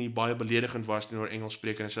opinie baie beledigend was teenoor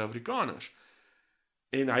Engelssprekende Suid-Afrikaners.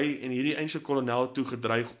 En hierdie eense kolonel toe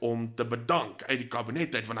gedreig om te bedank uit die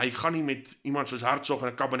kabinet uit, want hy gaan nie met iemand soos Hertzog in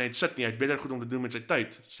 'n kabinet sit nie, hy het beter goed om te doen met sy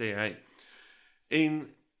tyd, sê hy.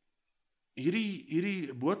 En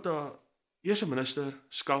hierdie Botha, eerste minister,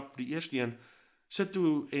 skap, die eerste een, sit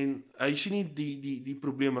toe en hy sien nie die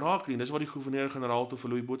probleem raak nie. Dis wat die gouverneur-generaal toe vir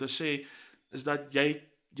Louis Botha sê, is dat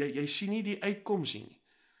jy sien nie die uitkoms nie.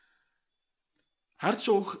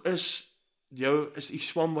 Hertzog is die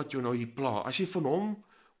swam wat jou nou hier pla. As jy van hom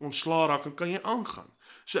ontslaa raak, dan kan jy aangaan.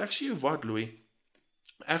 So ek sê jou wat, Louis,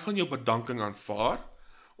 ek gaan jou bedanking aanvaar,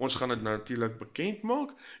 ons gaan dit natuurlik bekend maak,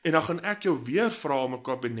 en dan gaan ek jou weer vra om 'n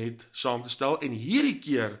kabinet saam te stel, en hierdie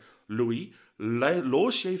keer, Louis,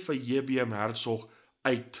 los jy vir JBM Hertzog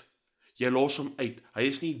uit. Jy los hom uit. Hy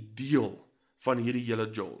is nie deel van hierdie hele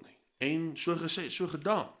jol nie. En so gesê, so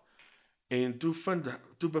gedaan. En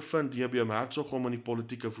toe bevind JBM Hertzog hom in die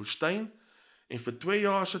politieke woestyn, en vir 2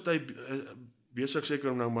 jaar sit hy besig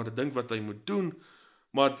seker om nou maar te dink wat hy moet doen,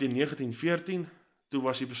 maar teen 1914, toe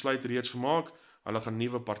was die besluit reeds gemaak, hulle gaan 'n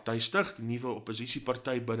nuwe party stig, die nuwe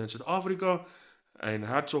oppositieparty binne in Suid-Afrika, en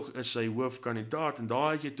Hertzog is sy hoofkandidaat, en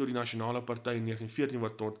daar het jy toe die Nasionale Party in 1914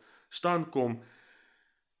 wat tot stand kom,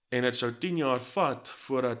 en het sou 10 jaar vat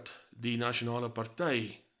voordat die Nasionale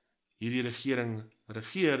Party hierdie regering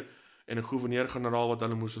regeer, en 'n gouverneur-generaal wat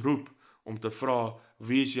hulle moes roep om te vra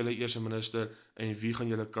wie is julle eerste minister en wie gaan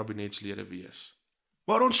julle kabinetslede wees.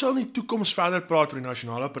 Maar ons sal in die toekoms verder praat oor die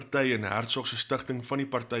Nasionale Party en Hertzog se stigting van die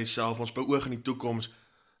party self. Ons beoog in die toekoms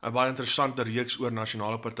 'n baie interessante reeks oor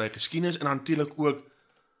Nasionale Party geskiedenis en natuurlik ook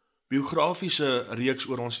biografiese reeks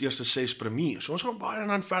oor ons eerste 6 premiers. Ons gaan baie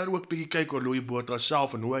dan verder ook bietjie kyk oor Louis Botha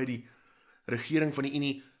self en hoe hy die regering van die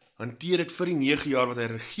Unie hanteer het vir die 9 jaar wat hy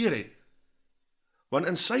regeer het. Want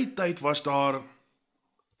in sy tyd was daar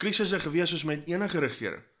krisisse gewees soos met enige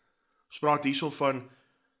regering. Ons praat hierso van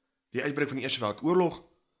die uitbreek van die Eerste Wêreldoorlog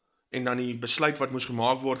en dan die besluit wat moes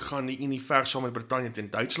gemaak word, gaan die Unie veg saam met Brittanje teen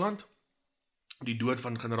Duitsland. Die dood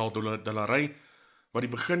van generaal De la Rey, wat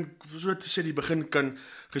die begin kan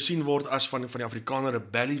gesien word as van die Afrikaner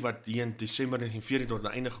rebellie wat hier in Desember 1914 tot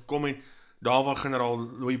 'n einde gekom het. Daar waar generaal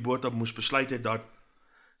Louis Botha moes besluit het dat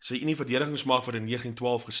sy Unie verdedigingsmag wat in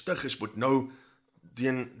 1912 gestig is, moet nou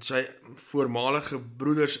teen sy voormalige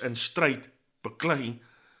broeders in stryd beklei.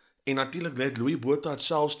 En natuurlik het Louis Botha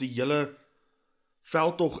selfs die hele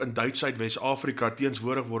veldtog in Duitsheid Wes-Afrika,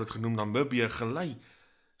 teenswoordig word het genoem Namibië, gelei.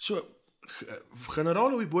 So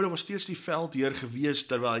generaal Louis Botha was steeds die veldheer gewees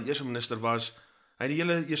terwyl hy eerste minister was. Hy het die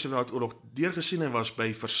hele Eerste Wêreldoorlog deurgesien en was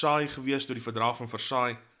by Versailles gewees toe die verdrag van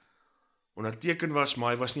Versailles onderteken was,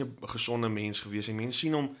 maar hy was nie 'n gesonde mens gewees. En mense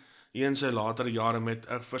sien hom hier in sy latere jare met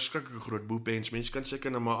 'n verskriklike groot boepens. Mense kan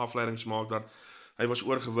seker nou maar afleidings maak dat hy was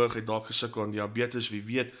oorgewig, het dalk gesukkel aan diabetes, wie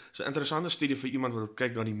weet. Dis 'n interessante studie vir iemand wat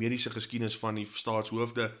kyk na die mediese geskiedenis van die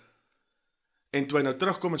staatshoofde. En toe hy nou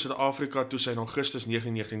terugkom in Suid-Afrika, toe sy in Augustus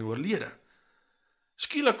 1919 oorlede.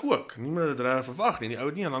 Skielik ook, niemand het dit reg verwag nie. Die ou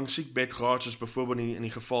het nie 'n lang siekbed gehad soos byvoorbeeld in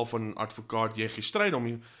die geval van advokaat J.G.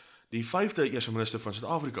 Strydom, die 5de eerste minister van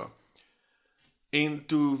Suid-Afrika. En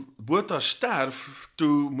toe Botha sterf,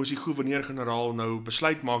 toe moes die gouverneur-generaal nou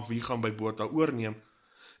besluit maak wie gaan by Botha oorneem.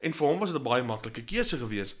 En vir hom was dit 'n baie maklike keuse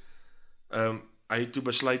gewees. Hy het toe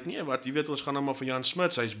besluit, nee, wat, jy weet, ons gaan nou maar vir Jan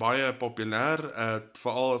Smuts, hy is baie populêr,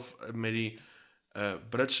 veral met die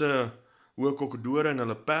Britse hoë kokkedore en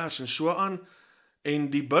hulle pers en so aan. En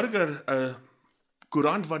die burger,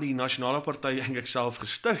 koerant wat die Nasionale Party eintlik self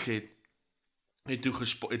gestig het toe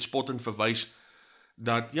spottend verwys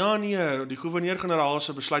dat, ja nee, die gouverneur-generaal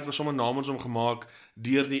se besluit was sommer namens hom gemaak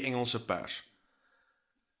deur die Engelse pers.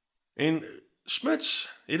 En Smuts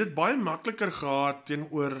het dit baie makliker gehad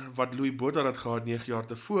teenoor wat Louis Botha het gehad 9 jaar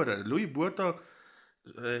tevore. Louis Botha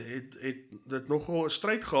het dit nogal 'n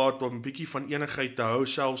stryd gehad om 'n bietjie van enigheid te hou,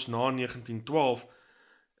 selfs na 1912.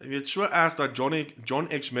 Jy weet, so erg dat John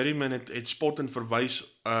X. Merriman het spottend verwys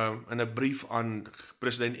in 'n brief aan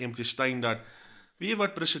president M.T. Steyn dat, weet jy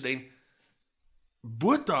wat, president,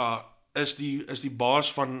 Botha is die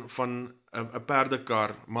baas van 'n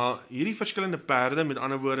perdekar, maar hierdie verskillende perde, met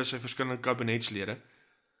ander woorde sy verskillende kabinetslede,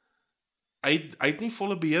 hy het nie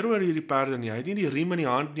volle beheer oor hierdie perde nie, hy het nie die riem in die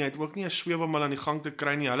hand nie, hy het ook nie 'n sweep om hulle aan die gang te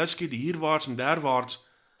kry nie, hulle skiet hierwaarts en derwaarts,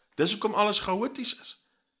 dis hoekom alles chaoties is.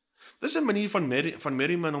 Dis 'n manier van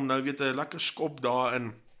Merriman om nou weet 'n lekker skop daar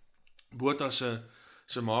in Botha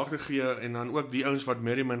se maag te gee, en dan ook die ouens wat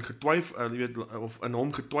Merriman of in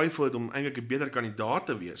hom getwyfel het om eintlik 'n beter kandidaat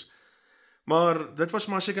te wees. Maar dit was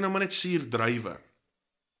maar seker nou maar net suurdrywe.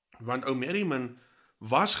 Want ou Merriman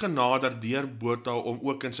was genader deur Botha om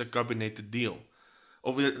ook in sy kabinet te deel.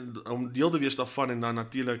 Of om deel te wees daarvan en dan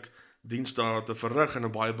natuurlik diens daar te verrig in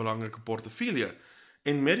 'n baie belangrike portefeulje.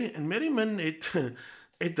 En Merriman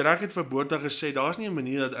het reg vir Botha gesê, daar's nie 'n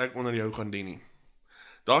manier dat ek onder jou gaan dien nie.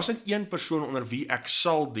 Daar's net een persoon onder wie ek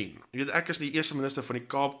sal dien. Jy weet, ek is die eerste minister van die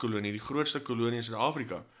Kaapkolonie, die grootste kolonie in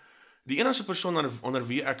Suid-Afrika. Die enigste persoon onder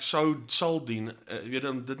wie ek sal dien, weet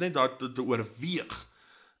om dit net daar te oorweeg,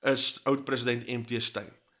 is oud-president M.T.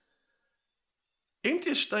 Steyn.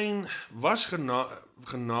 M.T. Steyn was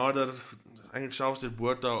genader, eintlik selfs deur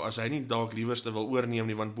Botha, as hy nie dalk liewerste wil oorneem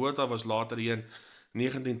nie, want Botha was later in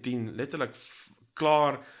 1910 letterlik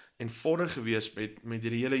klaar en vorder gewees met die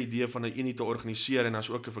hele idee van 'n unie te organiseer en as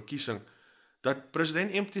ook 'n verkiesing, dat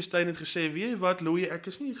president M.T. Steyn het gesê, weet jy wat Louis, ek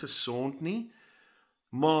is nie gesond nie,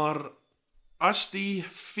 maar as die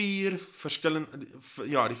vier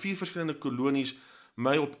verskillende kolonies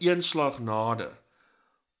my op een slag nader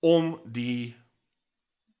om die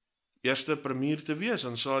eerste premier te wees,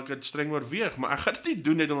 dan sal ek dit streng oorweeg, maar ek gaan dit nie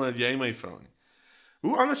doen net omdat jy my vra nie.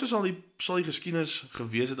 Hoe anders sal die geskiedenis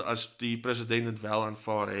gewees het as die president dit wel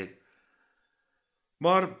aanvaar het?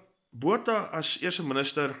 Maar Botha as eerste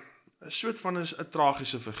minister is soort van 'n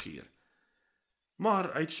tragiese figuur.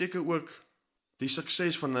 Maar hy het seker ook die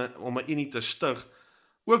sukses om 'n unie te stig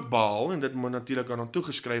ook behaal, en dit moet natuurlik aan hom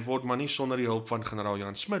toegeskryf word, maar nie sonder die hulp van generaal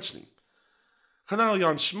Jan Smuts nie. Generaal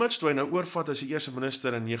Jan Smuts, toe hy nou oorvat as die eerste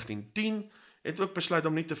minister in 1910, het ook besluit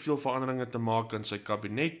om nie te veel veranderinge te maak in sy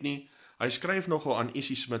kabinet nie. Hy skryf nogal aan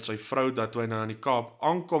Essie Smuts, sy vrou, dat toe hy nou in die Kaap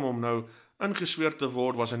aankom om nou ingesweer te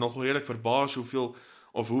word, was hy nogal redelik verbaas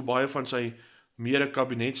hoe baie van sy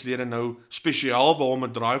mede-kabinetslede nou spesiaal by hom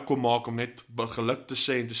 'n draai kom maak om net geluk te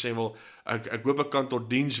sê en te sê, wel, ek hoop ek kan tot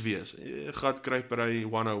diens wees. Gatkruipery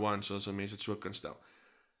 101, soos mense dit so kan stel.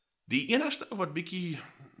 Die enigste wat bietjie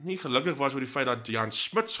nie gelukkig was oor die feit dat Jan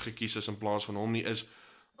Smuts gekies is in plaas van hom nie, is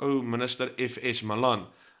minister F.S. Malan.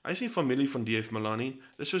 Hy is nie familie van D.F. Malan nie.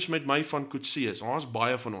 Dis soos met my van Coetzee. Daar's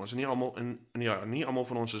baie van ons, en nie almal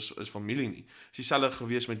van ons is familie nie. Dis dieselfde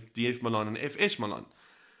gewees met D.F. Malan en F.S. Malan.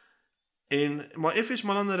 Maar F.S.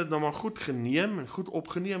 Malan het dit nou maar goed geneem en goed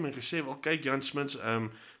opgeneem en gesê, wel kyk Jan Smuts,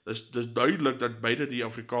 dis duidelik dat beide die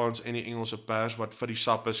Afrikaans en die Engelse pers wat vir die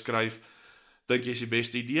sappe skryf, dink jy is die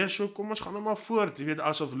beste idee, so kom ons gaan nou maar voort, jy weet,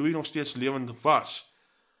 asof Louis nog steeds lewend was.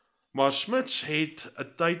 Maar Smuts het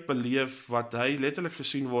 'n tyd beleef wat hy letterlik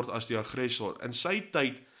gesien word as die aggressor. In sy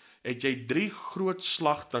tyd het jy 3 groot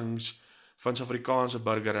slagtings van Suid-Afrikaanse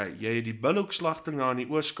burgery. Jy het die Bulhoek-slagting daar in die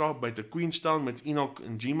Oos-Kaap buite Queenstown met Enoch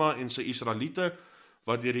Njima en sy Israeliete,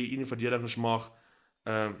 wat deur die Unie Verdedigingsmag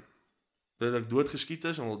doodgeskiet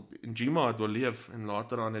is, en Njima het oorleef, en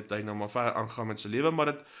later aan het hy nou maar verder aangaan met sy lewe,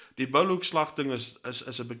 maar die Bulhoek-slagting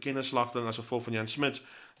is 'n bekende slagting as gevolg van Jan Smuts,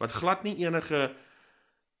 wat glad nie enige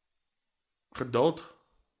geduld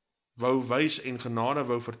wou wys en genade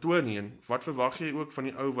wou vertoon nie. En wat verwag jy ook van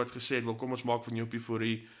die ou wat gesê het, wel, kom ons maak van jou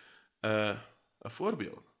euphorie 'n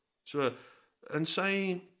voorbeeld. So, in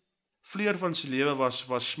sy vleur van sy lewe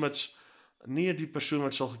was Smuts nie die persoon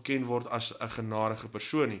wat sal geken word as 'n genadige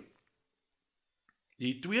persoon nie.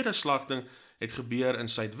 Die tweede slagting het gebeur in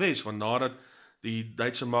Suidwes, want nadat die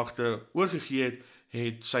Duitse magte oorgegee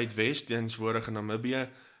het Suidwes, teenswoordige Namibië,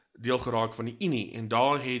 deel geraak van die Unie, en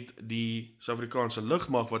daar het die Suid-Afrikaanse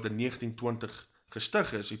lugmag, wat in 1920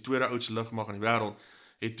 gestig is, die tweede oudste lugmag in die wêreld,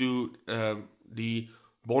 het toe die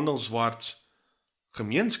Bondelswart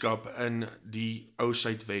gemeenskap in die ou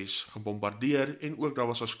Suidwes gebombardeer, en ook daar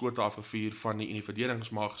was skote afgevuur van die Unie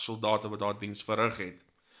Verdedigingsmag soldate wat daar diens verrig het.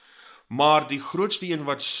 Maar die grootste een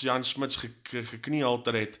wat Jan Smuts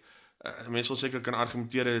gekniehalter het, mense sal seker kan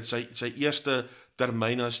argumenteer het, sy eerste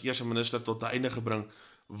termyn as eerste minister tot 'n einde gebring,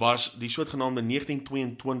 was die soortgenaamde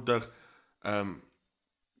 1922,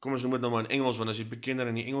 kom ons noem dit nou maar in Engels, want as jy bekender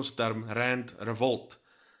in die Engelse term, Rand Revolt,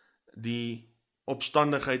 die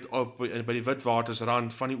opstandigheid by die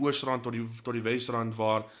Witwatersrand, van die Oosrand tot die Wesrand,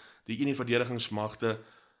 waar die Unie Verdedigingsmagte,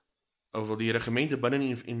 of die regimente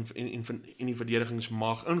binne in die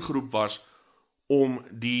verdedigingsmag ingeroep was, om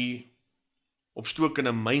die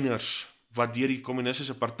opstokende myners, wat deur die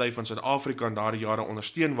Kommunistiese Party van Suid-Afrika in daardie jare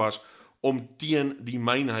ondersteun was, om teen die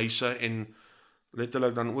mynhuise en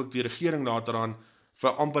letterlik dan ook die regering daaraan vir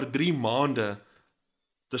amper 3 maande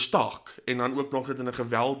te staak, en dan ook nog dit in 'n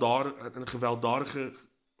gewelddadige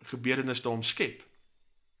gebeurtenis te omskep.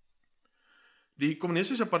 Die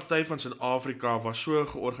Kommunistiese Party van Suid-Afrika was so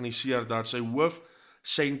georganiseer dat sy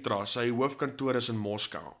hoofsentra, sy hoofkantoor is in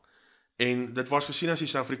Moskou. En dit was gesien as die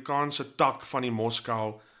Suid-Afrikaanse tak van die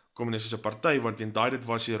Moskou Kommunistiese Party, want in daai dit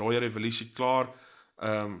was die Rooi Revolusie klaar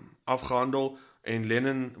afgehandel, en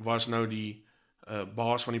Lenin was nou die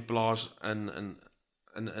baas van die plaas in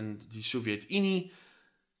die Sowjetunie,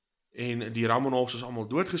 en die Romanovs is allemaal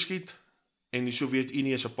doodgeskiet, en die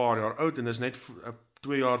Sowjetunie is 'n paar jaar oud, en is net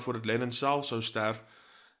 2 jaar voordat Lenin self sou sterf,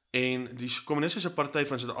 en die Kommunistiese Party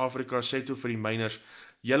van Suid-Afrika sê toe vir die myners,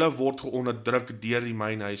 julle word geonderdruk deur die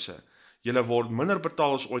mynhuise, julle word minder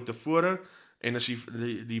betaal as ooit tevore, en as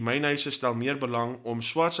die mynhuise stel meer belang om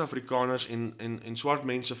swart Afrikaners en swart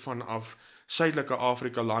mense vanaf suidelike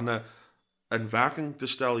Afrika lande in werking te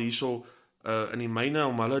stel hierso in die myne,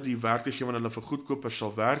 om hulle die werk te gee wanneer hulle vir goedkopers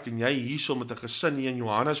sal werk, en jy hierso met 'n gesin hier in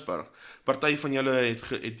Johannesburg. Party van julle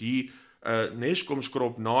het hier nes kom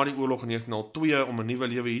skrob na die oorlog in 1902 om 'n nuwe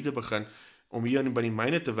lewe hier te begin, om hier by die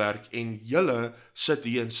myne te werk, en julle sit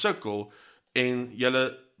hier en sukkel en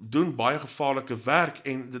julle doen baie gevaarlike werk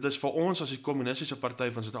en dit is vir ons as die Kommunistiese Party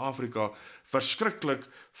van Suid-Afrika verskriklik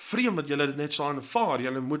vreemd dat julle dit net so aanvaar.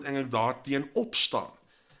 Julle moet eintlik daarteen opstaan.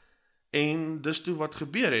 En dis toe wat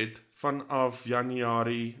gebeur het vanaf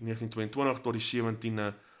Januarie 1922 tot die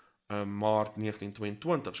 17de Maart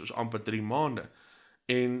 1922, soos amper 3 maande.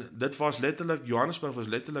 En dit was letterlik, Johannesburg was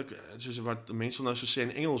letterlik, soos wat mense nou so sê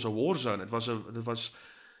in Engels, 'n war zone. Dit was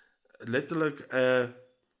letterlik 'n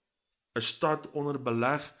stad onder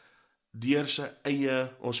beleg deur sy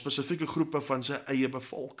eie, of spesifieke groepe van sy eie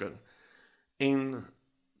bevolking. En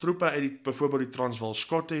troepe uit byvoorbeeld die Transvaal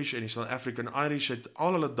Scottish en die South African Irish het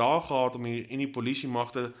al hulle dae gehad om die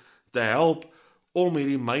polisiemagte te help om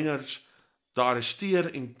hierdie miners te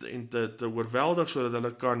arresteer en te oorweldig sodat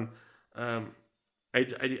hulle kan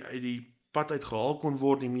uit die pad uitgehaal kon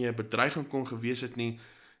word, nie meer 'n bedreiging kon gewees het nie.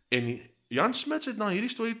 En Jan Smuts het na hierdie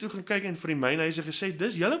storie toe gaan kyk en vir die mynhuise gesê,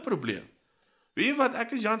 dis julle probleem. Weet jy wat,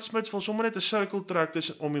 ek is Jan Smuts, wil sommer net 'n sirkel trek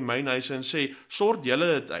tussen om die mynhuise en sê, sort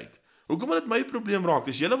julle dit uit. Hoekom moet dit my probleem raak?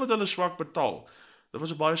 Dis julle wat hulle swak betaal. Dit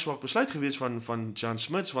was 'n baie swak besluit gewees van Jan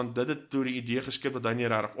Smuts, want dit het toe die idee geskep dat hy nie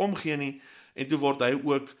regtig omgee nie, en toe word hy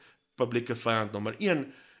ook publieke vyand nommer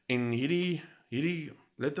 1, en hierdie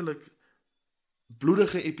letterlik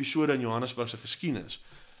bloedige episode in Johannesburg se geskiedenis.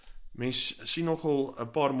 Mens sien nogal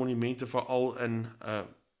 'n paar monumente veral in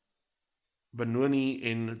Benoni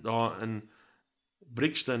en daar in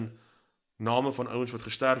Brixton, name van ouens wat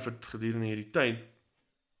gesterf het gedurende hierdie tyd.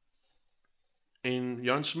 En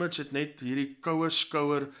Jan Smuts het net hierdie koue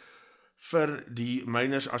skouer vir die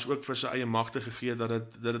myners as ook vir sy eie magte gegee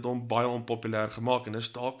dat dit hom baie onpopulêr gemaak, en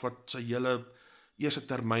dis dalk wat sy hele eerste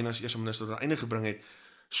termyn as eerste minister tot einde gebring het.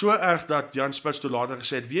 So erg dat Jan Smuts toe later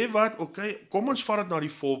gesê het, weet jy wat, okay, kom ons vat dit na die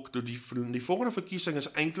volk toe, die volgende verkiesing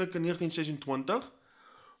is eintlik in 1926,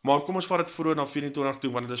 maar kom ons vat dit vroeër na 24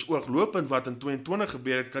 toe, want dit is ooglopend wat in 22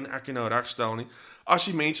 gebeur het, kan ek nie nou regstel nie. As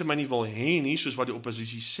die mense my nie wil hê nie, soos wat die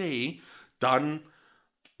oppositie sê, dan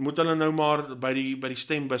moet hulle nou maar by die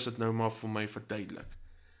stembus dit nou maar vir my verduidelik.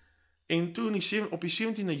 En toe op die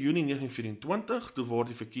 17de Junie 1924, toe word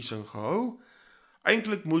die verkiesing gehou.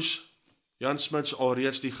 Eintlik moes Jan Smuts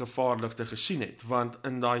alreeds die gevaarligte gesien het, want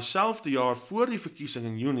in daai selfde jaar voor die verkiesing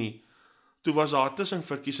in Junie, toe was daar 'n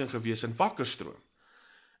tussenverkiesing gewees in Wakkerstroom.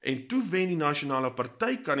 En toe wen die Nasionale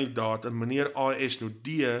Party-kandidaat, meneer A.S.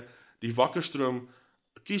 Nudee, die Wakkerstroom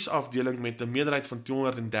kiesafdeling met 'n meerderheid van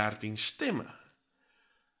 213 stemme.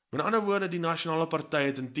 Met ander woorde, die Nasionale Party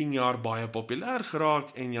het in 10 jaar baie populêr geraak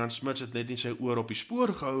en Jan Smuts het net nie sy oor op die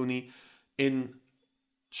spoor gehou nie, en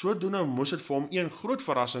sodoende moes dit vir hom een groot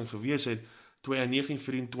verrassing gewees het toe hy in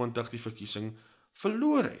 1924 die verkiesing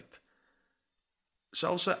verloor het.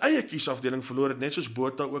 Selfs sy eie kiesafdeling verloor het, net soos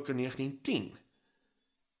Botha ook in 1910.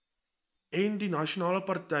 En die Nasionale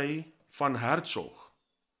Party van Hertzog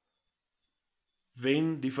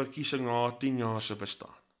wen die verkiesing na 10 jaar se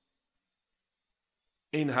bestaan.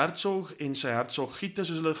 En Hertzog en sy Hertzoggiete,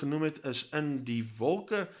 soos hulle genoem het, is in die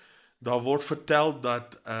wolke. Daar word vertel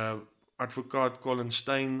dat advokaat Colin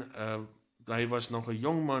Stein, hy was nog 'n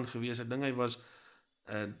jong man gewees, ek dink hy was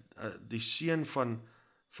die seun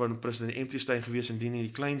van president M.T. Stein gewees, indien nie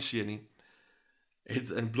die kleinseun nie, het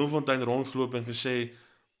in Bloemfontein rondgeloop en gesê,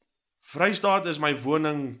 Vrystaat is my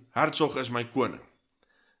woning, Hertzog is my koning.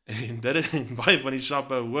 En dit het baie van die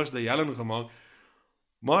sappe hoogste helling gemaak,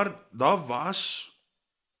 maar daar was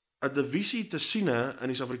 'n divisie te siene in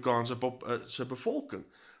die Suid-Afrikaanse bevolking.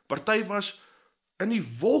 Party was in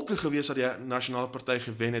die wolke gewees dat die Nasionale Party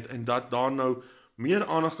gewen het, en dat daar nou meer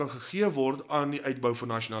aandag kan gegee word aan die uitbou van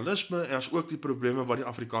nasionalisme, en as ook die probleme wat die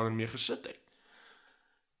Afrikaner mee gesit het.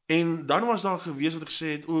 En dan was daar gewees wat gesê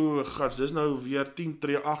het, gats, dis nou weer 10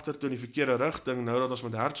 tree agter toe in die verkeerde rigting, nou dat ons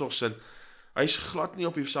met Hertzog sit. Hy's glad nie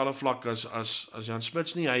op dieselfde vlak as Jan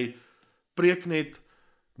Smuts nie, hy preek net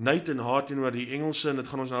neid en haat teenoor die Engelse, en dit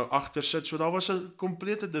gaan ons nou agter sit, so daar was 'n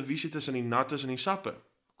komplete divisie tussen die nattes en die sappe,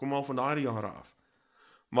 kom al van daardie jare af.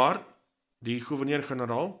 Maar, die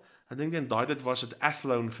gouverneur-generaal, ek dink in daai tyd was het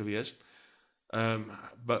Athlone gewees,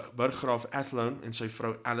 burggraaf Athlone en sy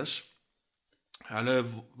vrou Alice, hulle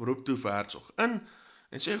roep toe vir Hertzog in,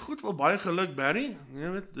 en sê, goed, wel baie geluk Barry,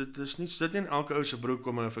 dit is nie sit in elke ou se broek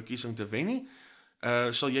om 'n verkiesing te wen nie,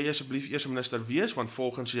 sal jy asseblief eerste minister wees, want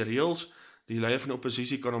volgens die reëls, die leier van die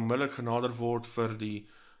oppositie kan onmiddellik genader word vir die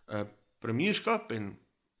premierskap, en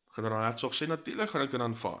generaal Hertzog sê, natuurlik gaan ek dit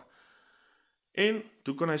aanvaar. En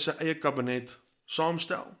toe kon hy sy eie kabinet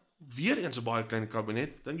saamstel, weer eens 'n baie klein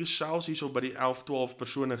kabinet, dink jy selfs hierso by die 11-12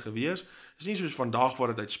 persone gewees, is nie soos vandag waar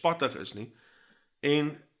dit uitspattig is nie,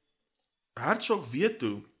 en Hertzog weet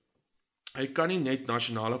toe, hy kan nie net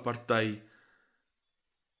Nasionale Party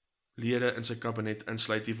lede in sy kabinet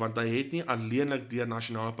insluit nie, want hy het nie alleenlik deur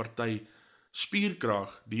Nasionale Party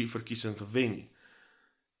spierkrag die verkiesing gewen nie.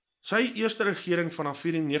 Sy eerste regering vanaf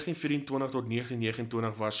 1924 tot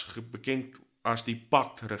 1929 was bekend as die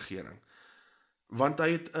Pact-regering, want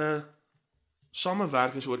hy het 'n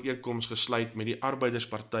samewerkingsooreenkoms gesluit met die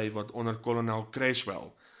Arbeidersparty wat onder kolonel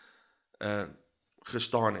Creswell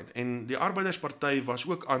gestaan het. En die Arbeidersparty was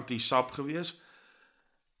ook anti-SAP gewees.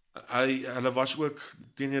 Hulle was ook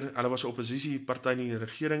hulle was 'n oppositieparty in die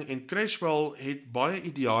regering en Creswell het baie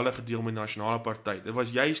ideale gedeel met die Nasionale Party. Dit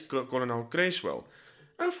was juist kolonel Creswell,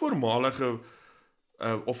 'n voormalige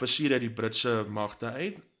offisier uit die Britse magte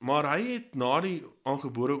uit, maar hy het na die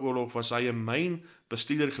aangebore oorlog was hy 'n myn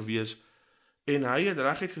bestuurder gewees en hy het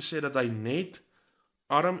reguit gesê dat hy net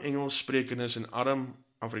arm Engels sprekendes en arm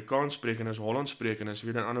Afrikaans sprekendes, Hollands sprekendes,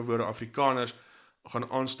 weet in ander woorde Afrikaners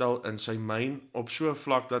gaan aanstel in sy myn op so 'n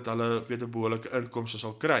vlak dat hulle weet 'n behoorlike inkomste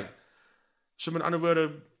sal kry. So met ander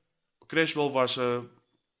woorde, Creswell was 'n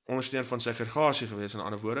ondersteuner van segregasie gewees in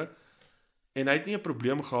ander woorde, en hy het nie 'n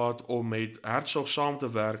probleem gehad om met Hertzog saam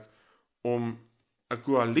te werk om 'n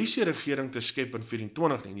koalisieregering te skep in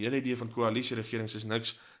 24 nie. Die hele idee van koalisieregerings is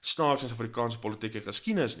niks snaaks in Suid-Afrikaanse politieke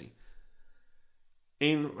geskiedenis nie.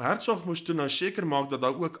 En Hertzog moes toe nou seker maak dat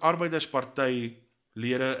daar ook Arbeidersparty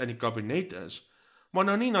lede in die kabinet is, maar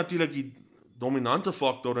nou nie natuurlik die dominante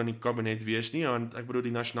faktor in die kabinet wees nie, want ek bedoel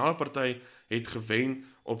die Nasionale Party het gewen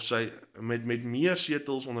op met meer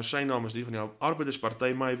setels onder sy naam as die van die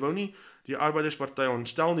Arbeidersparty, maar hy wou nie die Arbeidersparty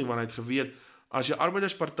ontstel nie, want hy het geweet, as die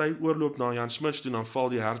Arbeidersparty oorloop na Jan Smuts toe, dan val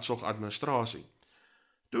die Hertzog administrasie.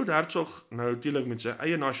 Toe het Hertzog nou natuurlik met sy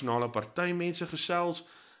eie Nasionale Party mense gesels,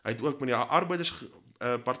 hy het ook met die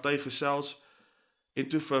Arbeidersparty gesels, en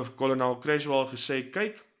toe vir kolonel Creswell gesê,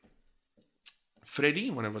 kyk,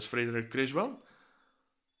 Freddy, want hy was Frederik Creswell,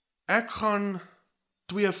 ek gaan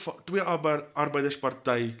twee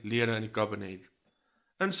Arbeidersparty lede in die kabinet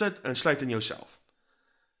insit en sluit in jouself.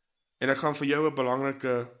 En ek gaan vir jou 'n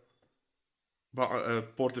belangrike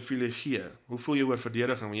portefeulje gee. Hoe voel jy oor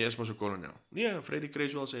verdediging, want jy is maar so kolonel? Nee, Freddy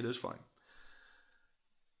Creswell sê, dis fyn.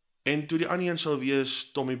 En toe die ander een sal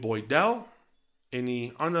wees Tommy Boydell, en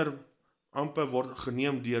die ander amper word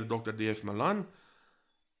geneem deur Dr. D.F. Malan,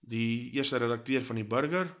 die eerste redakteur van die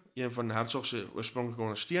Burger, een van Hertzog se oorspronklike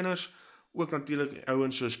ondersteuners, ook natuurlik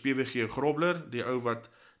ouens soos PWG Grobler, die ou wat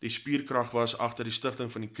die spierkrag was agter die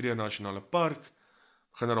stigting van die Kruger Nasionale Park,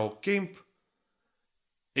 generaal Kemp,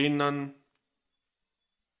 en dan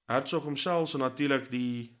Hertzog homself so natuurlik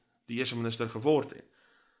die eerste minister geword het.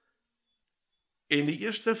 En die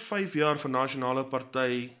eerste 5 jaar van Nasionale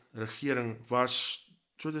Party regering was,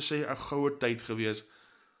 so te sê, 'n goue tyd gewees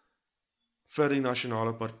vir die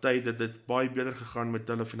Nasionale Party. Dit het baie beter gegaan met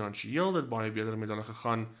hulle finansiëel, dit baie beter met hulle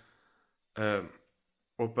gegaan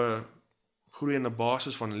op 'n groeiende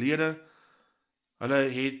basis van lede. Hulle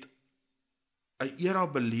het 'n era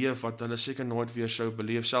beleef wat hulle seker nooit weer sou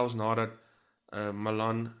beleef, selfs nadat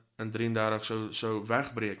Malan in 33 sou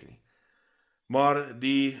wegbreek nie. Maar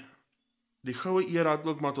die goue era het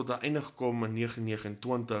ook maar tot 'n einde gekom in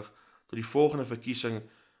 1929, tot die volgende verkiesing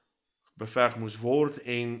beveg moes word,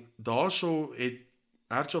 en daarso het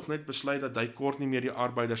Hertzog net besluit dat hy kort nie meer die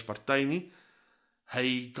Arbeidersparty nie.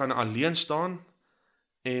 Hy kan alleen staan,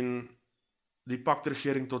 en die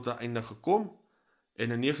Pact-regering tot 'n einde gekom,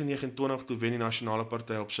 en in 1929 toe wen die Nasionale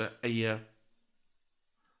Party op sy eie,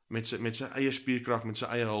 met sy eie spierkrag, met sy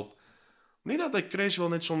eie hulp. Nie dat hy Creswell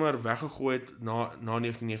net sommer weggegooi het na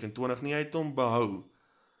 1929 nie, hy het hom behou.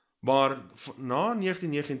 Maar na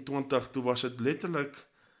 1929 toe was dit letterlik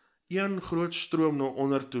een groot stroom na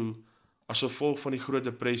onder toe, as gevolg van die Groot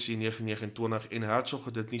Depressie in 1929, en Hertzog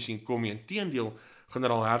het dit nie sien kom nie. Inteendeel,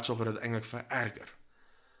 generaal Hertzog het dit eintlik vererger.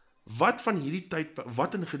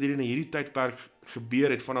 Wat in gedurende hierdie tydperk gebeur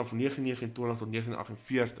het vanaf 1929 tot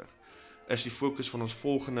 1948, is die fokus van ons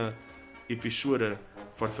volgende episode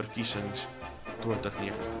van Verkiesings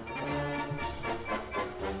 2019.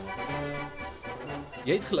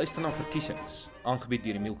 Jy het geluister na Verkiesings, aangebied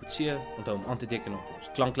deur Emile Coetzee. Onthou om aan te teken op ons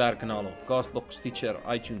Klankleer-kanaal op Castbox, Stitcher,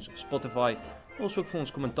 iTunes of Spotify. Ons ook vir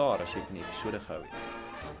ons kommentaar as jy van die episode gehou het.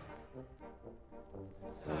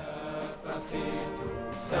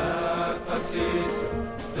 Serta situ,